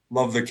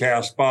 Love the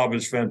cast. Bob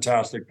is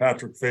fantastic.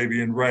 Patrick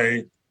Fabian,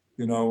 Ray,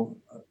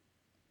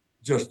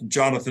 just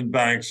Jonathan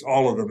Banks,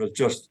 all of them. It's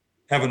just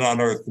heaven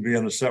on earth to be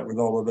on the set with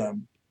all of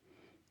them.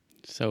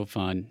 So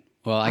fun.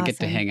 Well, awesome. I get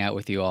to hang out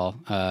with you all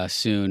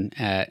soon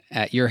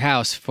at your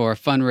house for a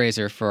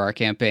fundraiser for our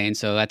campaign.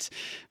 So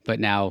but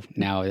now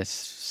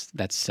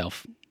that's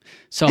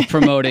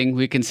self-promoting.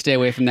 We can stay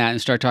away from that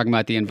and start talking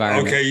about the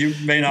environment. Okay, you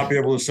may not be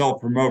able to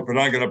self-promote, but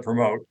I'm going to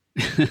promote.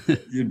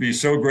 You'd be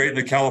so great in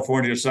the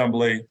California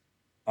Assembly.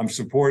 I'm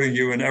supporting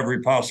you in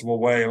every possible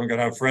way. I'm going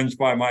to have friends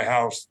by my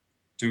house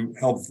to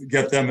help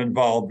get them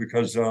involved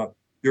because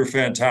you're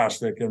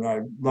fantastic. And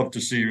I'd love to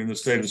see you in the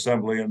state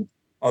assembly and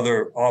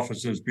other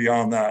offices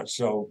beyond that.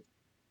 So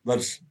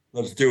let's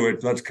do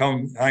it. Let's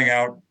come hang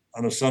out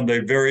on a Sunday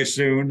very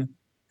soon,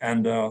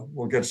 and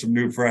we'll get some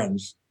new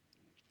friends.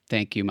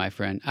 Thank you, my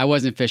friend. I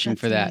wasn't fishing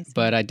for that, amazing.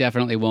 but I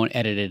definitely won't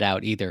edit it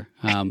out either.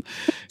 Do not,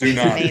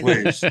 Amazing.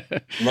 please.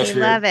 Unless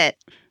We love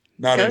it.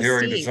 not Go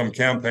adhering to Steve. some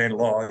campaign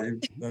law,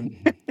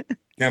 then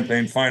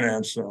campaign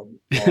finance law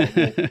will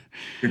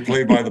be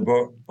played by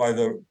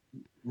the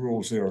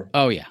rules here.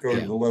 Oh yeah, Go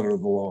to the letter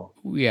of the law.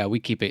 yeah. We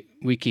keep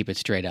it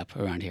straight up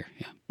around here.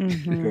 Yeah.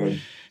 Mhm.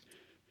 Good.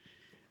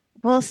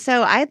 Well,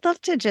 so I'd love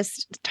to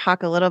just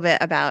talk a little bit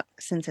about,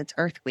 since it's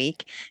Earth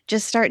Week,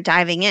 just start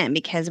diving in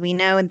because we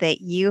know that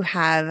you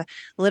have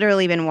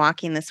literally been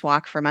walking this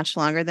walk for much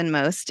longer than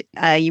most.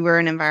 You were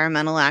an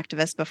environmental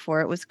activist before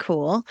it was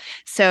cool.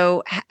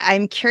 So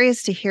I'm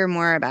curious to hear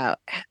more about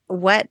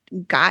what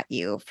got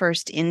you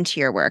first into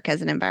your work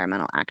as an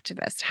environmental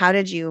activist. How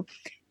did you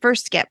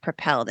first get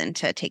propelled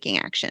into taking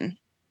action?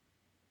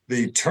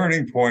 The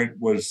turning point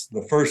was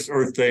the first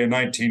Earth Day in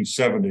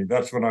 1970.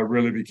 That's when I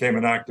really became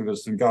an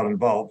activist and got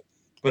involved.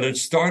 But it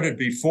started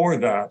before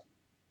that.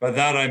 By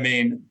that, I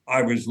mean,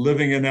 I was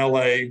living in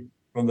LA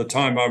from the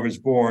time I was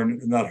born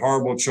in that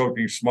horrible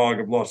choking smog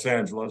of Los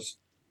Angeles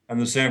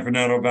and the San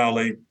Fernando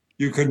Valley.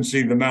 You couldn't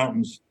see the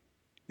mountains,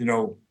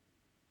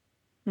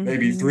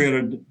 maybe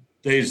 300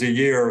 days a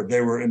year,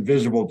 they were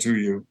invisible to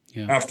you.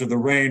 Yeah. After the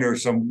rain or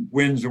some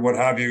winds or what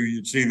have you,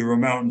 you'd see there were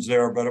mountains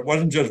there, but it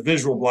wasn't just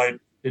visual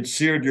blight. It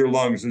seared your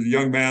lungs. As a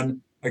young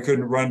man, I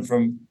couldn't run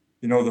from,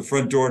 the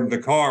front door to the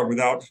car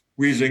without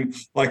wheezing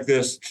like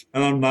this.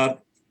 And I'm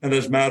not an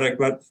asthmatic,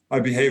 but I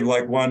behaved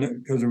like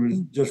one because it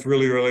was just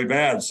really, really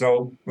bad.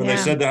 So when they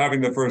said they're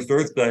having the first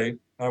Earth Day,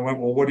 I went,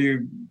 well, what do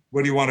you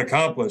want to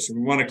accomplish?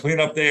 We want to clean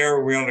up the air,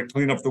 or we want to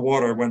clean up the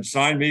water. I went,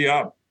 sign me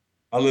up.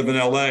 I live in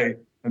LA.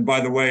 And by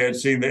the way, I'd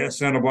seen the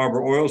Santa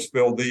Barbara oil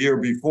spill the year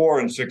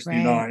before in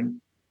 69,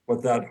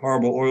 what that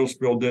horrible oil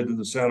spill did to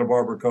the Santa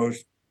Barbara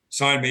coast.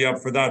 Signed me up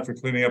for that, for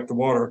cleaning up the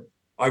water.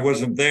 I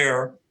wasn't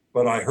there,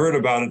 but I heard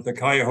about it. The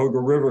Cuyahoga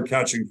River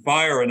catching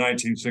fire in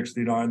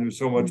 1969. There was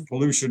so much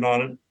pollution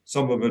on it,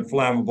 some of it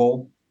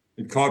flammable.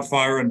 It caught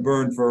fire and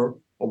burned for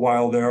a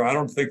while there. I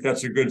don't think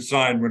that's a good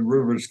sign when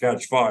rivers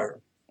catch fire.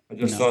 I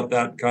just thought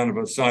that kind of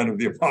a sign of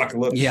the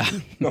apocalypse. Yeah.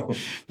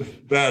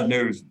 Bad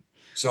news.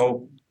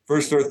 So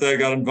first Earth Day, I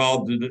got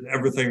involved in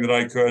everything that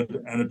I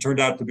could, and it turned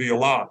out to be a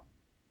lot.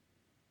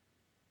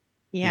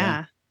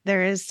 Yeah.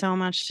 There is so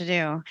much to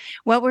do.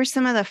 What were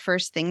some of the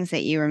first things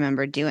that you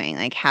remember doing?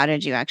 Like, how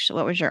did you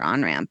what was your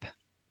on-ramp?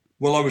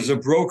 Well, I was a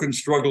broken,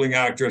 struggling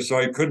actor, so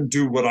I couldn't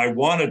do what I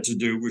wanted to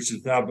do, which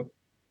is to have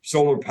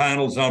solar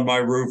panels on my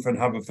roof and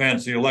have a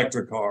fancy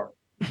electric car.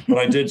 But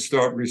I did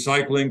start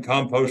recycling,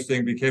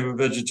 composting, became a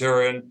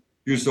vegetarian,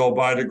 used all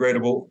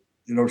biodegradable,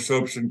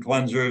 soaps and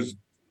cleansers.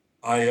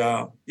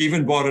 I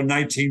even bought a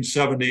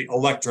 1970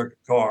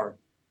 electric car.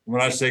 When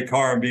I say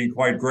car, I'm being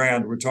quite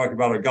grand. We're talking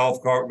about a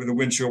golf cart with a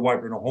windshield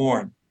wiper and a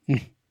horn.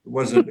 It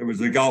was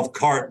a golf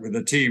cart with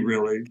a T,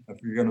 really,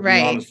 if you're going to be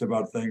honest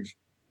about things.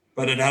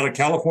 But it had a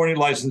California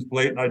license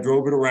plate, and I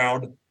drove it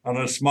around on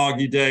a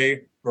smoggy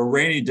day or a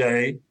rainy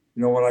day,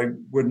 when I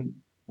wouldn't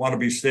want to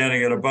be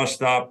standing at a bus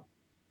stop.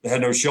 They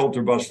had no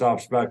shelter bus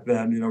stops back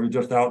then, you're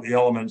just out in the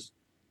elements,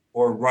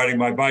 or riding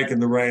my bike in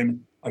the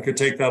rain. I could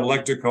take that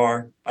electric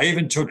car. I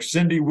even took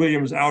Cindy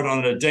Williams out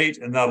on a date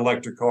in that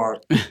electric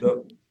car.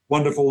 The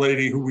wonderful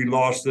lady who we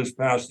lost this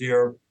past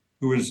year,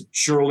 who is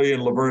Shirley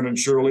and Laverne and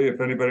Shirley, if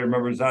anybody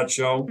remembers that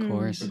show. Of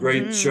course. A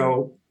great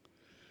show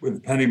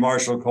with Penny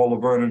Marshall called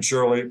Laverne and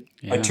Shirley.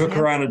 Yeah. I took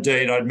her on a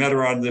date. I'd met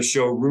her on this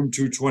show, Room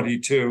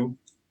 222,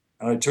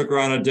 and I took her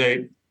on a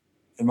date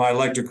in my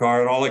electric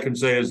car, and all I can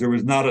say is there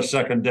was not a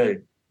second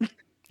date.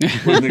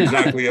 It wasn't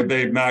exactly a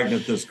Babe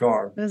Magnet, this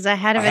car. It was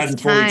ahead of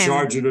its time. I hadn't fully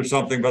charged it or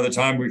something. By the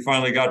time we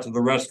finally got to the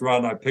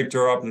restaurant, I picked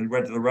her up and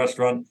went to the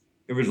restaurant.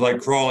 It was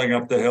like crawling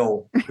up the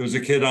hill. There was a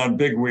kid on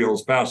big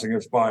wheels passing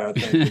us by, I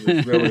think. It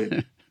was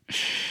really,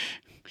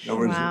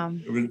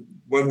 it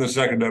wasn't the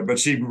second day, but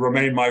she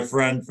remained my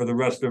friend for the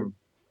rest of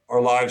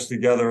our lives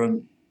together,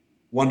 and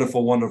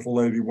wonderful, wonderful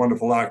lady,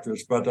 wonderful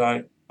actress. But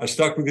I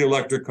stuck with the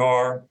electric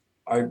car.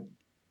 I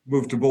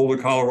moved to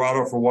Boulder,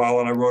 Colorado for a while,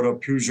 and I rode a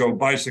Peugeot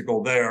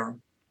bicycle there.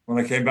 When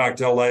I came back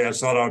to LA, I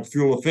sought out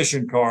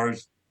fuel-efficient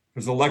cars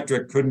because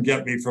electric couldn't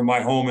get me from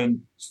my home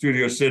in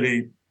Studio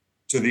City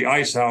to the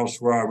Ice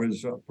House where I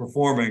was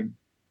performing.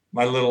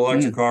 My little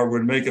electric car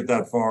wouldn't make it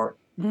that far.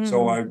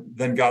 So I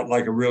then got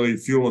like a really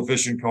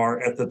fuel-efficient car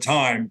at the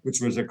time,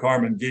 which was a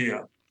Carmen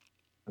Ghia.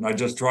 And I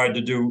just tried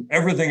to do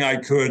everything I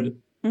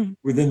could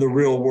within the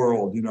real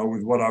world,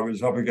 with what I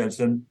was up against.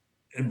 And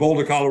in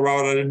Boulder,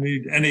 Colorado, I didn't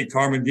need any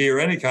Carmen Ghia or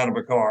any kind of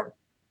a car.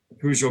 A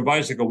Peugeot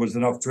bicycle was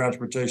enough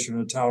transportation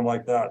in a town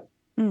like that.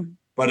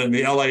 But in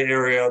the LA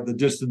area, the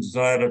distances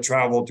I had to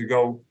travel to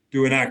go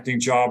do an acting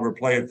job or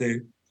play at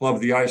the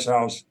club, the Ice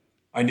House,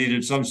 I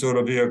needed some sort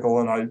of vehicle,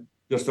 and I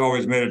just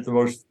always made it the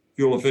most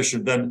fuel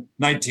efficient. Then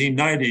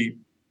 1990,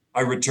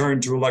 I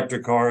returned to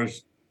electric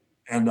cars,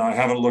 and I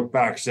haven't looked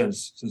back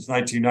since. Since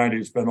 1990,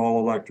 it's been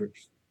all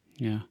electrics.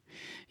 Yeah.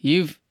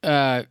 You've,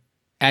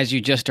 as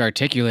you just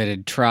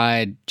articulated,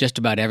 tried just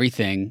about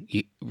everything.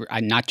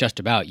 Not just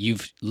about.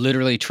 You've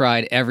literally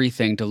tried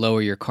everything to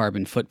lower your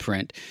carbon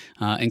footprint,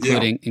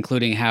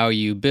 including how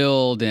you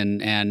build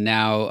and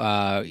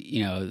now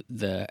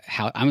the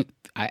how.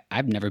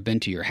 I've never been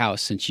to your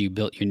house since you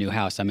built your new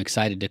house. I'm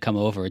excited to come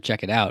over and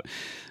check it out.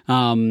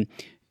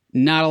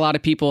 Not a lot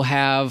of people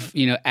have,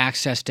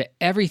 access to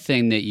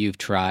everything that you've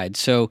tried.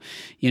 So,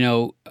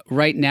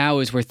 right now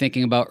as we're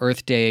thinking about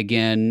Earth Day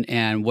again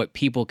and what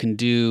people can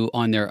do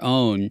on their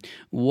own,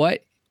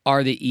 what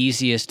are the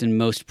easiest and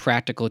most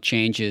practical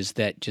changes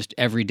that just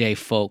everyday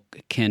folk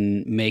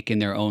can make in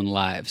their own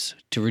lives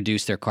to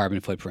reduce their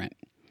carbon footprint?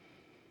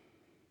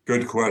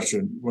 Good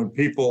question. When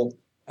people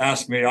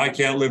ask me, I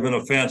can't live in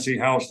a fancy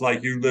house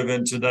like you live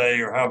in today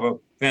or have a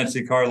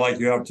fancy car like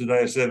you have today,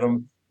 I say to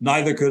them,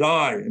 neither could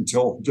I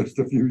until just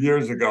a few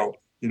years ago.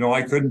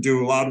 I couldn't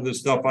do a lot of the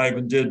stuff I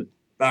even did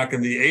back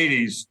in the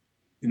 80s,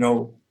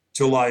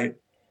 till I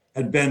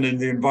had been in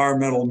the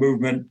environmental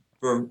movement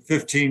for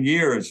 15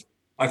 years.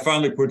 I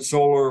finally put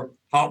solar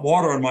hot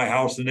water in my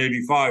house in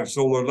 85,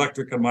 solar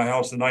electric in my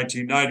house in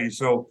 1990.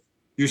 So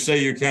you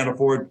say you can't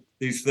afford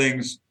these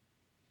things.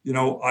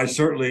 I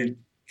certainly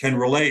can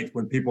relate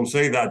when people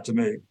say that to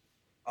me,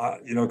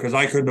 because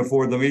I couldn't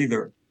afford them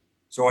either.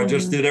 So I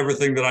just did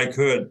everything that I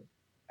could.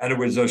 And it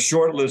was a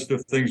short list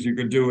of things you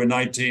could do in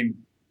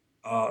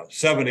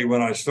 1970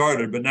 when I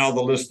started, but now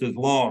the list is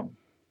long.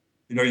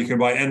 You can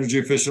buy energy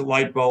efficient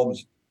light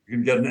bulbs. You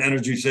can get an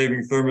energy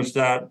saving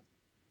thermostat.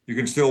 You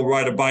can still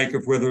ride a bike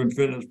if weather and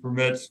fitness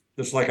permits,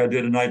 just like I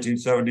did in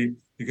 1970.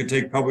 You can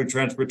take public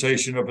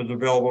transportation if it's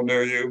available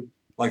near you,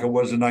 like it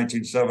was in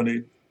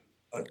 1970.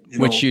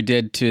 Which you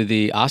did to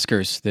the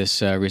Oscars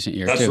this recent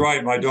year, That's too.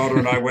 right. My daughter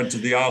and I went to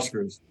the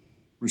Oscars.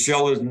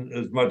 Rochelle isn't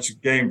as much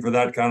game for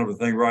that kind of a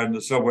thing, riding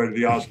the subway to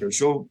the Oscars.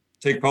 She'll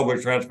take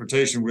public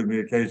transportation with me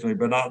occasionally,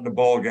 but not in a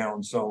ball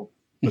gown.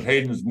 But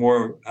Hayden's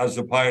has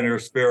the pioneer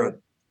spirit.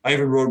 I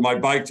even rode my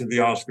bike to the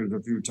Oscars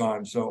a few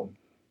times. So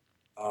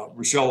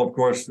Rochelle, of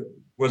course,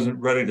 wasn't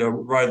ready to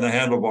ride in the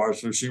handlebars.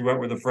 So she went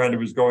with a friend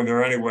who was going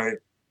there anyway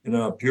in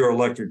a pure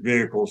electric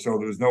vehicle. So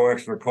there's no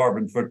extra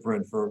carbon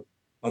footprint for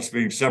us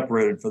being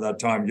separated for that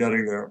time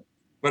getting there.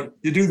 But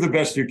you do the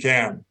best you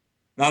can.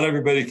 Not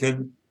everybody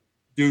can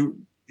do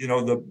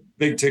the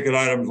big ticket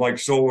items like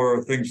solar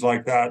or things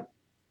like that.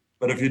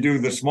 But if you do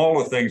the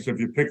smaller things, if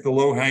you pick the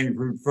low hanging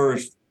fruit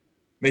first,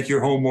 make your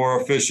home more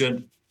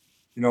efficient,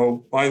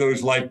 buy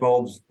those light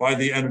bulbs, buy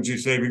the energy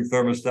saving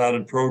thermostat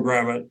and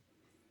program it,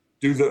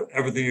 do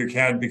everything you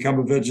can, become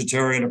a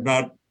vegetarian, if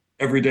not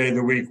every day of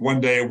the week, one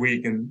day a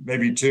week and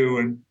maybe two,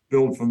 and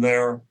build from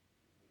there.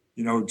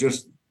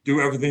 Just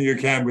do everything you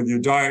can with your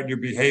diet and your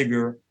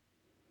behavior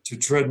to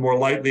tread more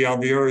lightly on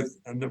the earth,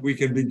 and that we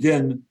can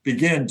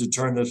begin to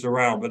turn this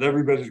around. But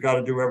everybody's got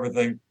to do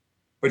everything.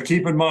 But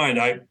keep in mind,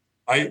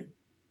 I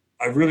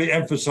really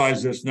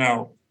emphasize this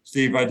now,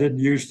 Steve. I didn't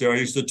used to. I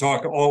used to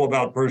talk all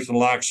about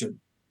personal action,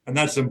 and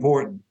that's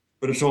important.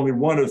 But it's only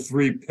one of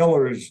three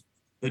pillars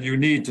that you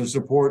need to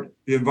support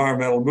the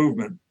environmental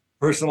movement: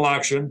 personal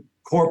action,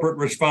 corporate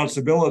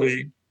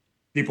responsibility.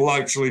 People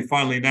actually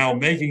finally now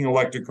making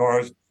electric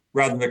cars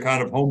rather than the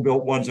kind of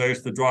home-built ones I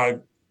used to drive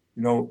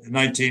in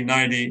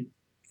 1990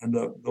 and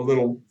the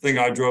little thing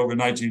I drove in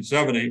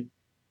 1970,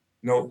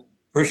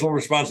 personal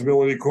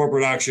responsibility,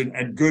 corporate action,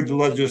 and good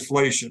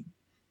legislation.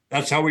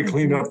 That's how we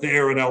cleaned up the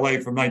air in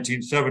LA from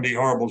 1970,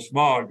 horrible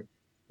smog. It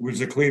was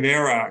the Clean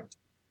Air Act.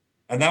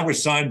 And that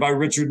was signed by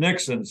Richard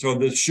Nixon. So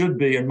this should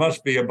be and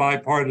must be a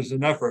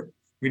bipartisan effort.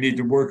 We need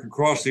to work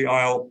across the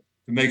aisle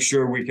to make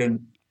sure we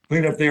can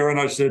clean up the air in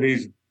our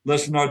cities,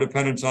 lessen our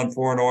dependence on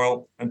foreign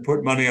oil, and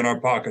put money in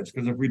our pockets.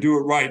 Because if we do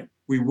it right,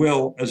 we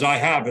will, as I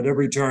have at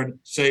every turn,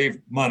 save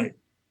money.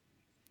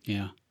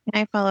 Yeah.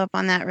 Can I follow up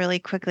on that really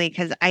quickly?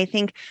 Because I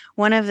think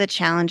one of the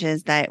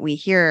challenges that we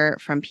hear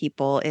from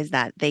people is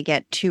that they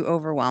get too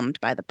overwhelmed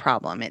by the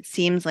problem. It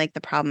seems like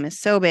the problem is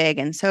so big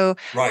and so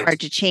hard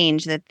to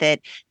change that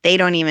they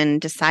don't even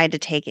decide to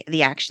take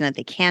the action that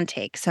they can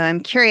take. So I'm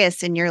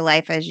curious, in your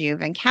life, as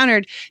you've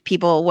encountered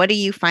people, what do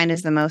you find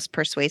is the most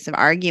persuasive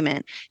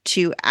argument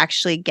to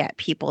actually get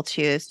people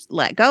to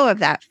let go of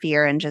that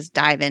fear and just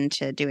dive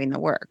into doing the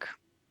work?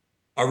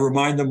 I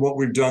remind them what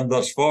we've done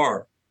thus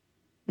far.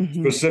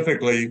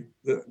 Specifically,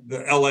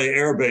 the LA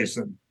air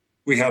basin.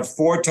 We have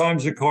 4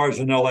 times the cars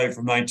in LA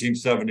from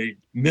 1970,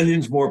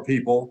 millions more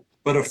people,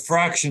 but a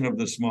fraction of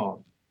the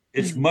smog.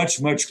 It's much,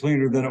 much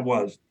cleaner than it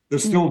was.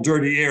 There's still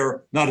dirty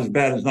air, not as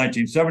bad as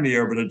 1970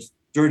 air, but it's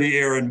dirty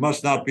air and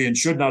must not be and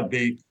should not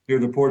be near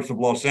the ports of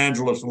Los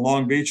Angeles and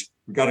Long Beach.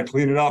 We've got to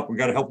clean it up. We've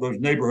got to help those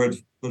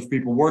neighborhoods, those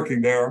people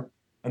working there,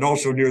 and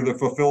also near the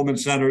fulfillment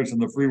centers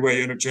and the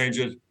freeway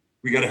interchanges.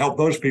 We got to help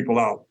those people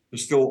out.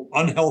 There's still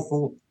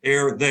unhealthful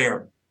air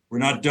there. We're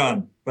not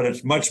done, but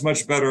it's much,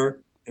 much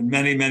better in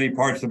many, many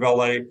parts of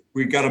LA.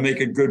 We've got to make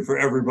it good for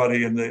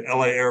everybody in the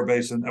LA air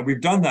basin. And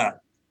we've done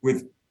that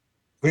with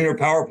cleaner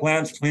power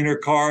plants, cleaner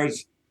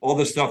cars, all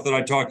the stuff that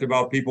I talked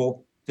about,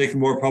 people taking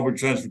more public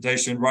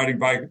transportation, riding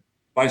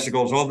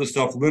bicycles, all this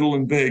stuff, little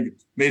and big,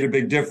 made a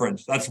big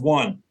difference. That's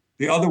one.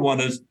 The other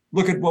one is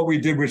look at what we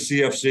did with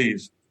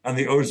CFCs and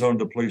the ozone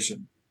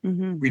depletion.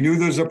 Mm-hmm. We knew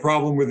there's a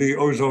problem with the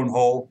ozone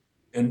hole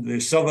in the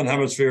southern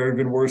hemisphere,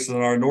 even worse than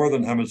our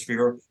northern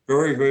hemisphere.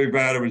 Very, very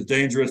bad. It was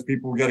dangerous.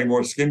 People were getting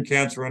more skin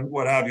cancer and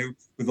what have you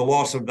with the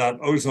loss of that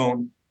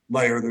ozone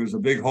layer. There was a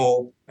big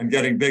hole and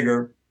getting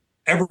bigger.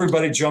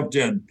 Everybody jumped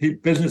in.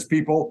 Business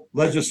people,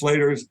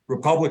 legislators,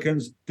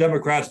 Republicans,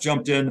 Democrats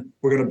jumped in.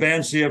 We're going to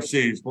ban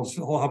CFCs. We'll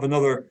still have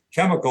another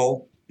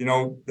chemical,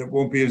 that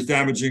won't be as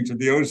damaging to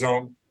the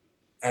ozone,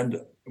 and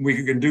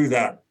we can do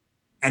that.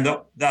 And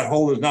that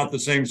hole is not the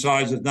same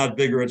size. It's not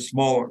bigger. It's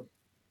smaller.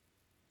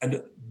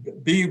 And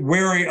be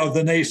wary of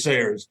the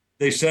naysayers.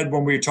 They said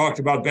when we talked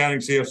about banning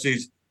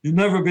CFCs, you'll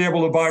never be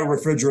able to buy a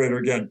refrigerator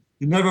again.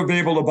 You'll never be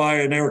able to buy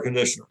an air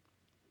conditioner.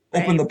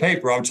 Right. Open the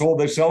paper. I'm told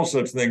they sell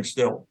such things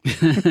still.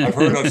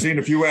 I've seen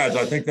a few ads.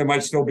 I think they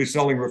might still be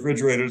selling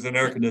refrigerators and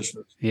air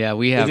conditioners. Yeah,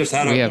 we have both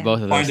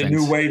of those find a things.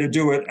 new way to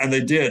do it, and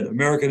they did.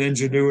 American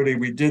ingenuity,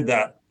 we did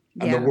that.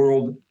 And the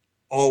world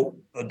all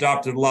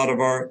adopted a lot of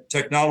our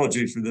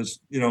technologies for this,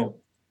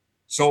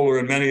 solar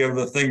and many of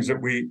the things that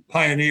we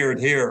pioneered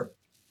here.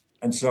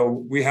 And so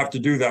we have to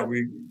do that.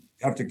 We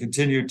have to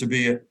continue to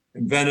be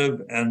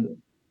inventive and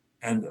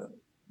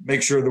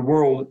make sure the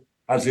world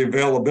has the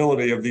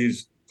availability of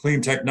these clean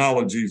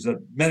technologies, that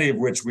many of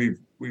which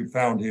we've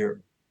found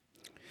here.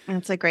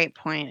 That's a great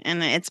point.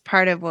 And it's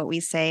part of what we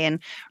say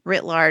and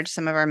writ large,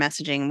 some of our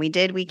messaging. We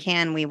did, we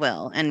can, we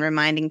will, and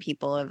reminding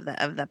people of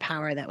the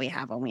power that we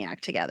have when we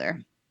act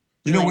together.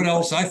 You know what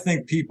else? I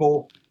think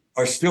people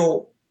are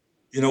still,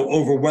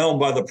 overwhelmed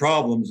by the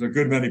problems. A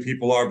good many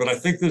people are, but I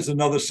think there's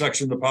another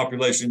section of the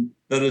population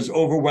that is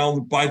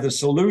overwhelmed by the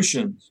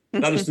solutions.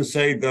 That is to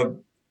say,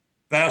 the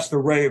vast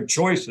array of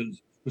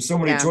choices. There's so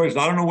many choices.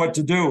 I don't know what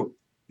to do.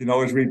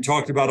 As we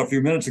talked about a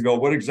few minutes ago,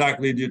 what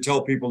exactly do you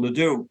tell people to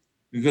do?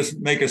 You just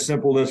make a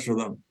simple list for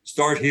them.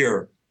 Start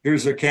here.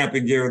 Here's the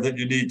camping gear that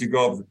you need to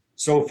go up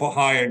so far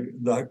high,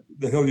 and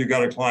the hill you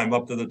got to climb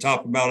up to the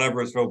top of Mount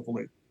Everest,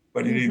 hopefully.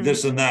 But you need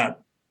this and that.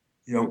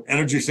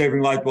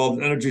 Energy-saving light bulbs,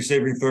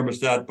 energy-saving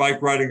thermostat,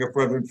 bike riding if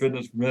weather and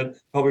fitness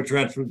permit, public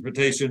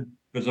transportation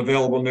if it's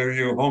available near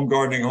you, home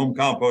gardening, home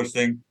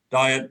composting,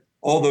 diet,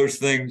 all those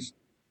things.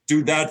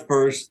 Do that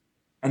first.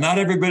 And not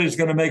everybody's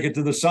going to make it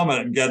to the summit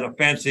and get a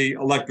fancy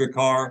electric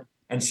car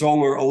and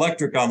solar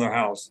electric on their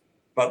house.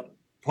 But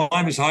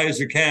climb as high as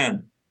you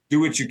can. Do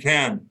what you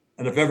can.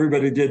 And if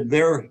everybody did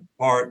their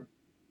part,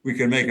 we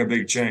can make a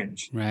big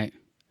change. Right.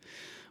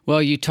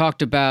 Well, you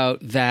talked about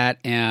that,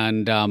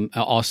 and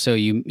also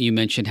you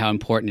mentioned how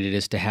important it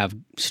is to have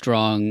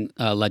strong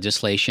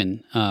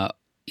legislation.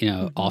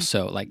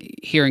 Also, like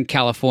here in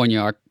California,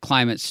 our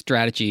climate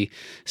strategy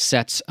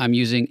sets, I'm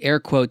using air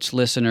quotes,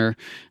 listener,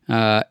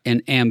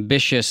 an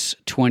ambitious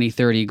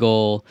 2030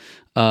 goal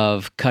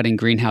of cutting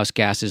greenhouse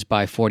gases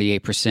by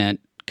 48%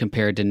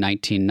 compared to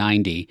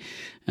 1990.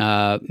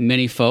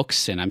 Many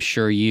folks, and I'm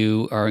sure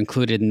you are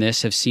included in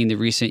this, have seen the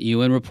recent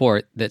UN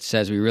report that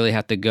says we really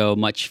have to go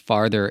much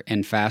farther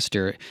and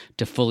faster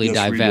to fully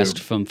divest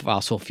from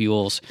fossil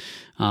fuels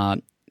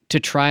to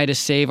try to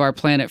save our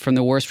planet from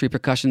the worst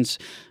repercussions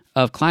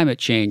of climate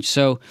change.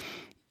 So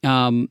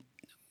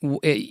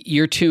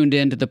you're tuned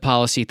into the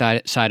policy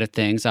side of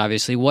things,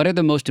 obviously. What are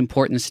the most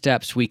important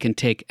steps we can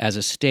take as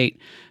a state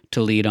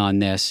to lead on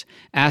this?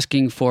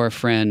 Asking for a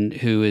friend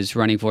who is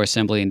running for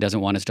assembly and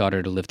doesn't want his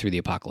daughter to live through the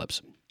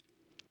apocalypse.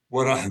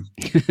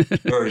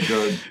 Very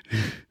good.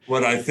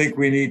 What I think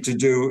we need to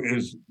do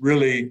is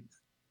really,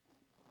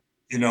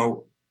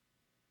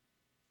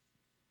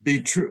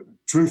 be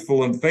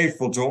truthful and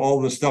faithful to all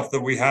the stuff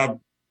that we have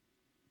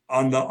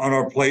on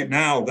our plate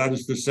now. That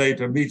is to say,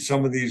 to meet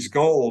some of these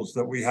goals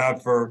that we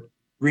have for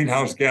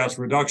greenhouse gas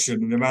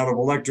reduction and the amount of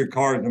electric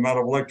cars, the amount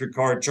of electric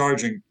car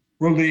charging.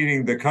 We're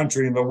leading the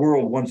country and the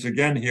world once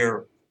again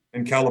here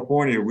in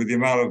California with the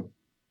amount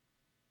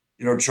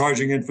of,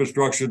 charging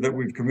infrastructure that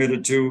we've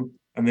committed to,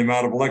 and the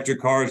amount of electric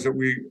cars that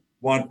we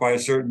want by a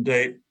certain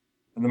date,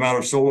 and the amount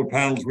of solar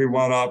panels we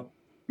want up.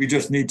 We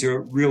just need to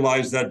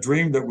realize that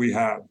dream that we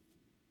have.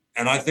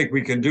 And I think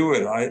we can do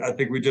it. I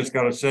think we just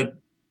got to set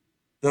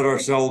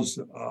ourselves,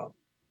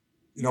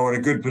 in a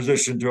good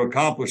position to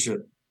accomplish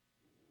it.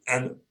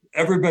 And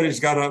everybody's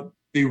got to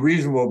be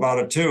reasonable about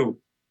it too.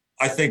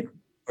 I think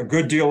a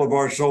good deal of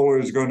our solar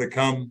is going to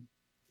come,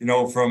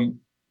 from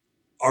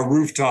our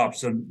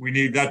rooftops, and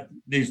that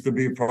needs to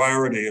be a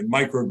priority, and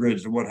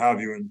microgrids and what have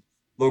you, in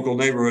local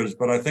neighborhoods.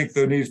 But I think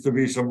there needs to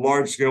be some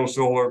large-scale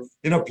solar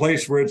in a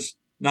place where it's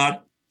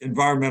not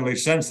environmentally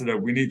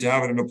sensitive. We need to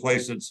have it in a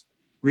place that's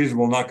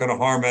reasonable, not going to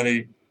harm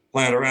any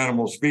plant or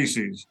animal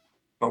species.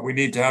 But we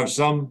need to have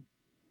some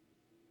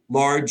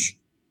large,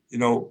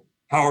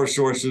 power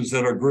sources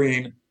that are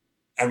green.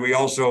 And we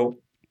also,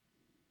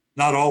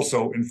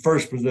 in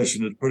first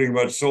position is putting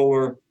about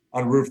solar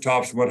on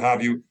rooftops and what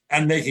have you,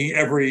 and making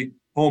every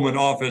home and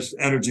office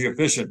energy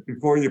efficient.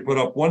 Before you put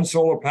up one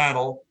solar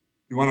panel,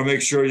 You want to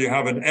make sure you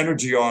have an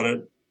energy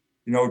audit,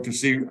 to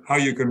see how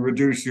you can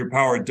reduce your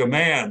power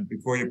demand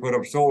before you put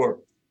up solar.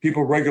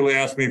 People regularly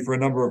ask me for a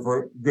number of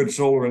a good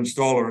solar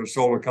installer or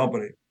solar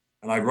company.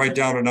 And I write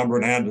down a number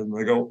and hand them.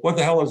 They go, what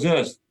the hell is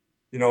this?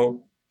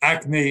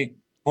 Acme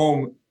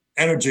Home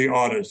Energy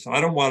Audits.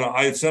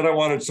 I said I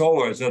wanted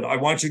solar. I said, I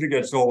want you to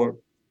get solar.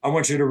 I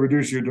want you to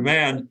reduce your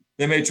demand.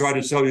 They may try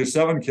to sell you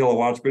 7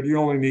 kilowatts, but you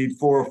only need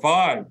 4 or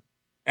 5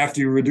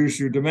 after you reduce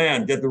your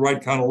demand. Get the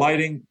right kind of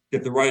lighting,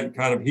 get the right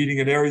kind of heating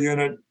and air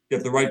unit,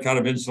 get the right kind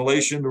of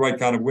insulation, the right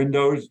kind of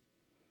windows,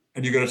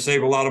 and you're going to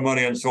save a lot of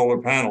money on solar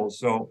panels.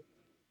 So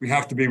we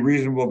have to be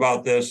reasonable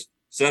about this,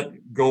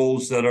 set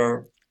goals that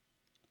are,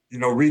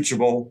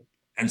 reachable,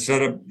 and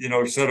set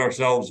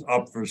ourselves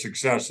up for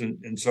success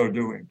in so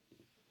doing.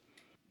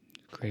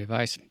 Great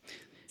advice.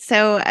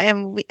 So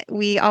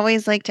we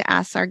always like to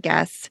ask our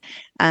guests,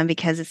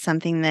 because it's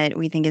something that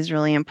we think is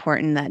really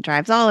important that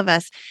drives all of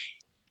us,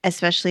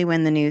 especially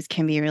when the news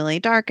can be really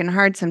dark and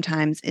hard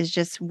sometimes, is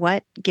just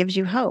what gives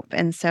you hope.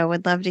 And so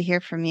would love to hear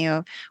from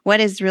you.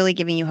 What is really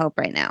giving you hope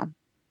right now?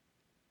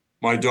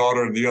 My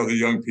daughter and the other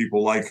young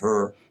people like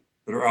her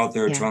that are out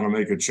there trying to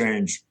make a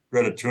change.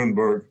 Greta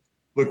Thunberg,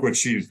 look what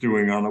she's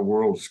doing on a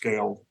world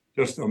scale.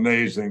 Just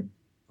amazing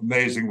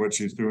what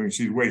she's doing.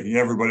 She's waking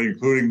everybody,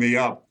 including me,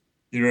 up.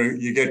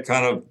 You get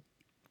kind of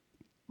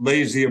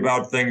lazy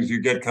about things.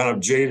 You get kind of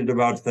jaded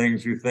about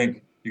things. You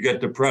get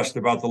depressed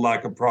about the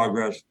lack of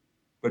progress.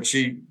 But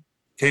she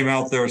came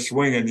out there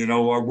swinging.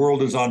 Our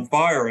world is on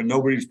fire and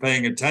nobody's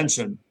paying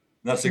attention. And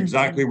that's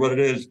exactly what it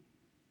is.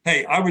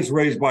 Hey, I was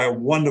raised by a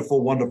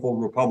wonderful, wonderful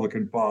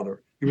Republican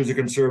father. He was a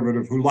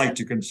conservative who liked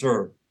to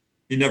conserve.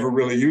 He never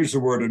really used the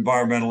word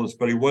environmentalist,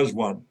 but he was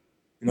one.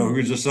 He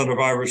was the son of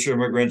Irish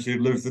immigrants. He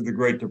lived through the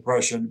Great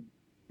Depression.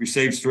 We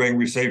saved string,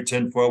 we saved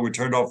tinfoil, we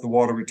turned off the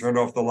water, we turned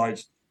off the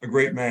lights. A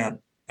great man.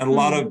 And a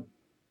lot of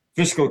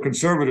fiscal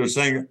conservatives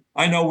saying,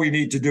 I know we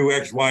need to do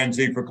X, Y, and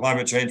Z for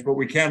climate change, but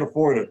we can't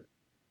afford it.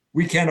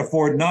 We can't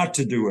afford not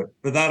to do it.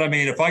 For that,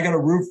 if I got a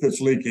roof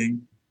that's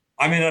leaking,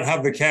 I may not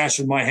have the cash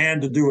in my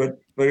hand to do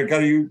it, but I got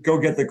to go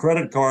get the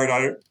credit card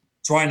I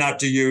try not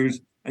to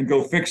use and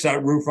go fix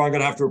that roof. I'm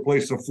going to have to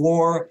replace the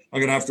floor. I'm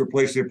going to have to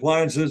replace the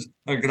appliances.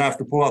 I'm going to have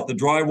to pull out the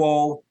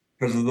drywall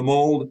because of the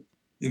mold.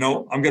 I'm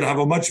going to have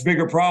a much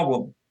bigger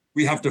problem.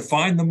 We have to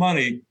find the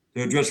money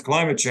to address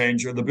climate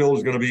change, or the bill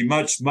is going to be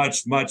much,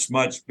 much, much,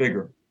 much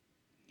bigger.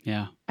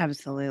 Yeah.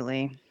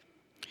 Absolutely.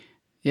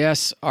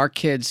 Yes, our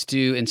kids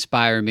do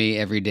inspire me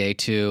every day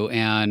too,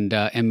 and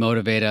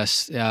motivate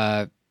us,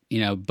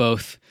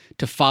 both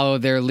to follow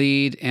their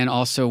lead and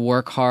also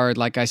work hard,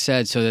 like I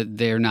said, so that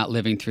they're not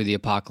living through the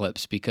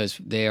apocalypse,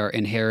 because they are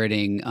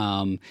inheriting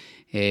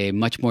a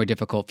much more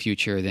difficult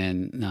future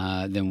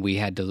than we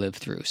had to live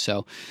through.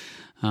 So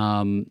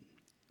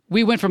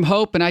we went from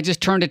hope, and I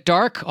just turned it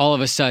dark all of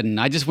a sudden.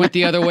 I just went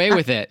the other way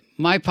with it.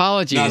 My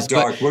apologies. Not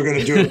dark. We're going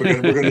to do it.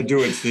 We're going to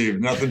do it,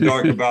 Steve. Nothing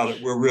dark about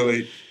it. We're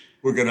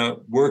going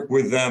to work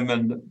with them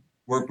and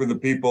work with the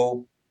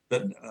people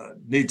that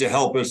need to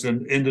help us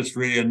in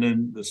industry and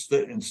in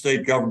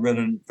state government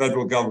and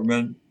federal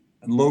government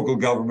and local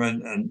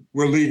government. And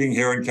we're leading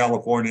here in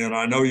California, and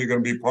I know you're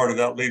going to be part of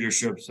that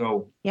leadership.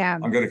 So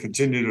I'm going to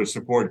continue to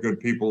support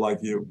good people like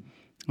you.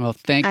 Well,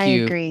 thank you. I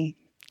agree.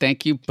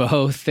 Thank you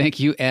both. Thank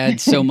you, Ed,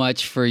 so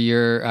much for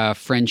your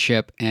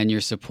friendship and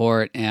your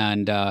support.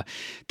 And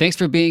thanks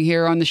for being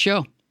here on the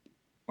show.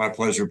 My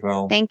pleasure,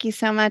 pal. Thank you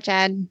so much,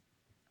 Ed.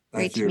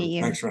 Great to meet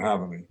you. Thanks for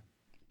having me.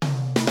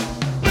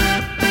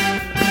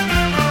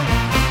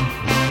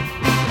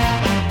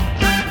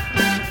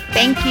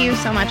 Thank you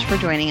so much for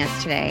joining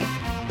us today.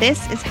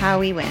 This is how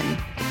we win.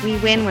 We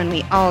win when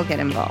we all get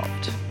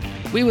involved.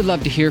 We would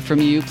love to hear from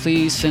you.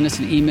 Please send us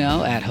an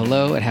email at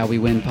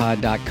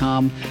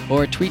hello@howwewinpod.com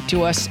or tweet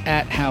to us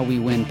at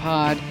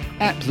howwewinpod,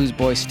 at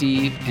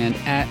bluesboysteve, and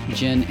at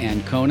Jen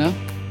and Kona.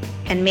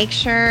 And make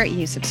sure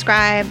you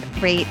subscribe,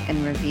 rate,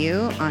 and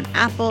review on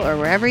Apple or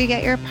wherever you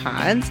get your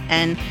pods,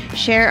 and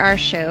share our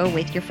show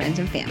with your friends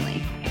and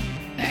family.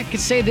 I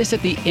could say this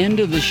at the end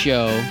of the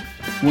show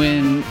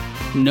when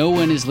no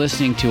one is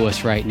listening to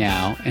us right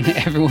now and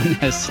everyone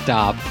has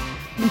stopped.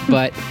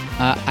 But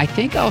I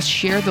think I'll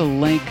share the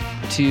link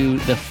to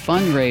the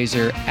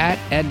fundraiser at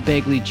Ed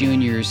Begley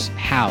Jr.'s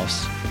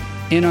house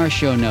in our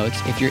show notes.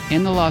 If you're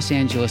in the Los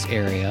Angeles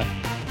area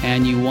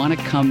and you want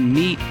to come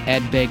meet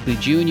Ed Begley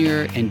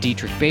Jr. and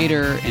Dietrich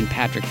Bader and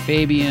Patrick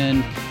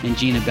Fabian and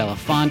Gina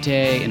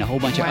Belafonte and a whole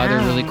bunch of other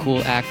really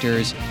cool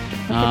actors,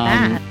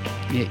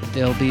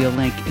 there'll be a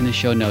link in the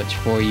show notes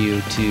for you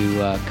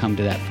to come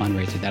to that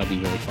fundraiser. That'll be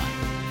really fun.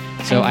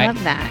 So I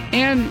love that.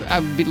 And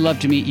I'd love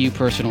to meet you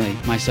personally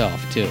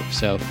myself, too.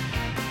 So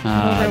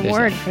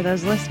reward for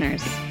those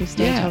listeners who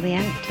stay until the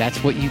end.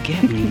 That's what you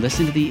get when you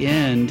listen to the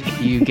end.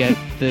 You get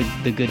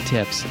the good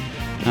tips.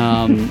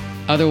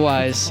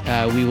 Otherwise,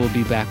 we will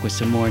be back with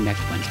some more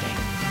next Wednesday.